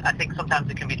 So, and I think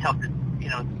sometimes it can be tough to,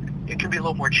 it can be a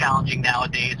little more challenging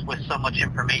nowadays with so much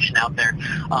information out there.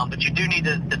 But you do need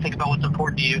to think about what's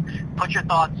important to you. Put your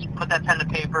thoughts, put that pen to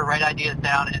paper, write ideas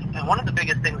down. And one of the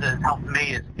biggest things that has helped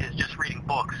me is just reading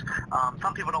books.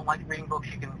 Some people don't like reading books.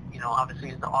 You can, obviously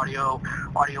use the audio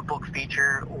book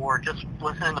feature, or just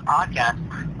listen to podcasts.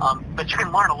 But you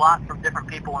can learn a lot from different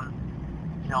people. And,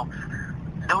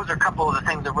 those are a couple of the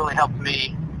things that really helped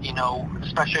me,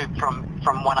 especially from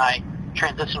when I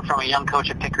transition from a young coach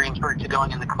at Pitt Greensburg to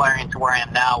going in the Clarion to where I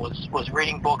am now was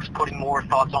reading books, putting more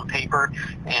thoughts on paper,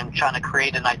 and trying to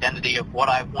create an identity of what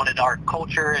I wanted our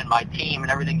culture and my team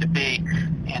and everything to be,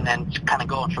 and then kind of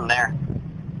going from there.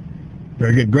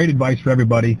 Very good. Great advice for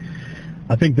everybody.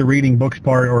 I think the reading books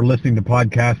part or listening to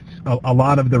podcasts, a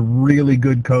lot of the really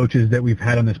good coaches that we've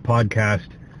had on this podcast,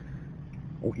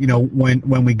 you know,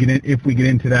 when we get in, if we get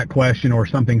into that question or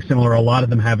something similar, a lot of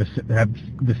them have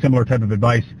the similar type of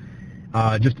advice,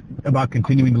 just about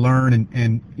continuing to learn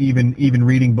and even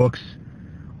reading books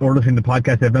or listening to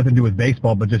podcasts that have nothing to do with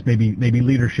baseball, but just maybe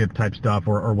leadership type stuff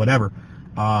or whatever.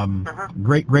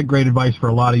 Great advice for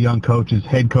a lot of young coaches,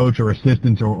 head coach or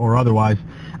assistants or otherwise.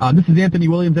 This is Anthony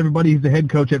Williams, everybody. He's the head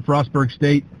coach at Frostburg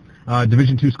State,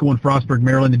 Division II school in Frostburg,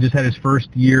 Maryland. He just had his first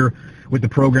year with the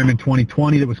program in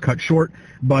 2020 that was cut short,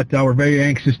 but we're very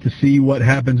anxious to see what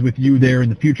happens with you there in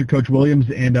the future, Coach Williams,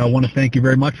 and I want to thank you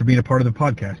very much for being a part of the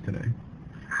podcast today.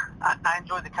 I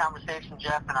enjoyed the conversation,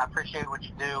 Jeff, and I appreciate what you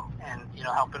do and, you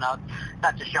know, helping out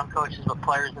not just young coaches but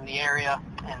players in the area,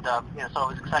 and, you know, so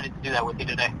I was excited to do that with you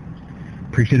today.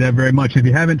 Appreciate that very much. If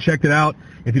you haven't checked it out,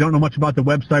 if you don't know much about the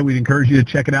website, we'd encourage you to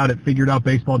check it out at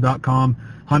figuredoutbaseball.com.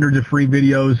 Hundreds of free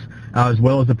videos, as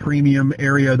well as a premium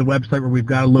area of the website where we've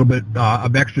got a little bit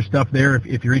of extra stuff there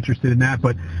if you're interested in that.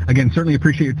 But, again, certainly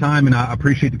appreciate your time, and I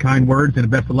appreciate the kind words, and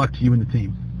best of luck to you and the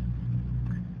team.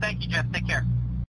 Thank you, Jeff. Take care.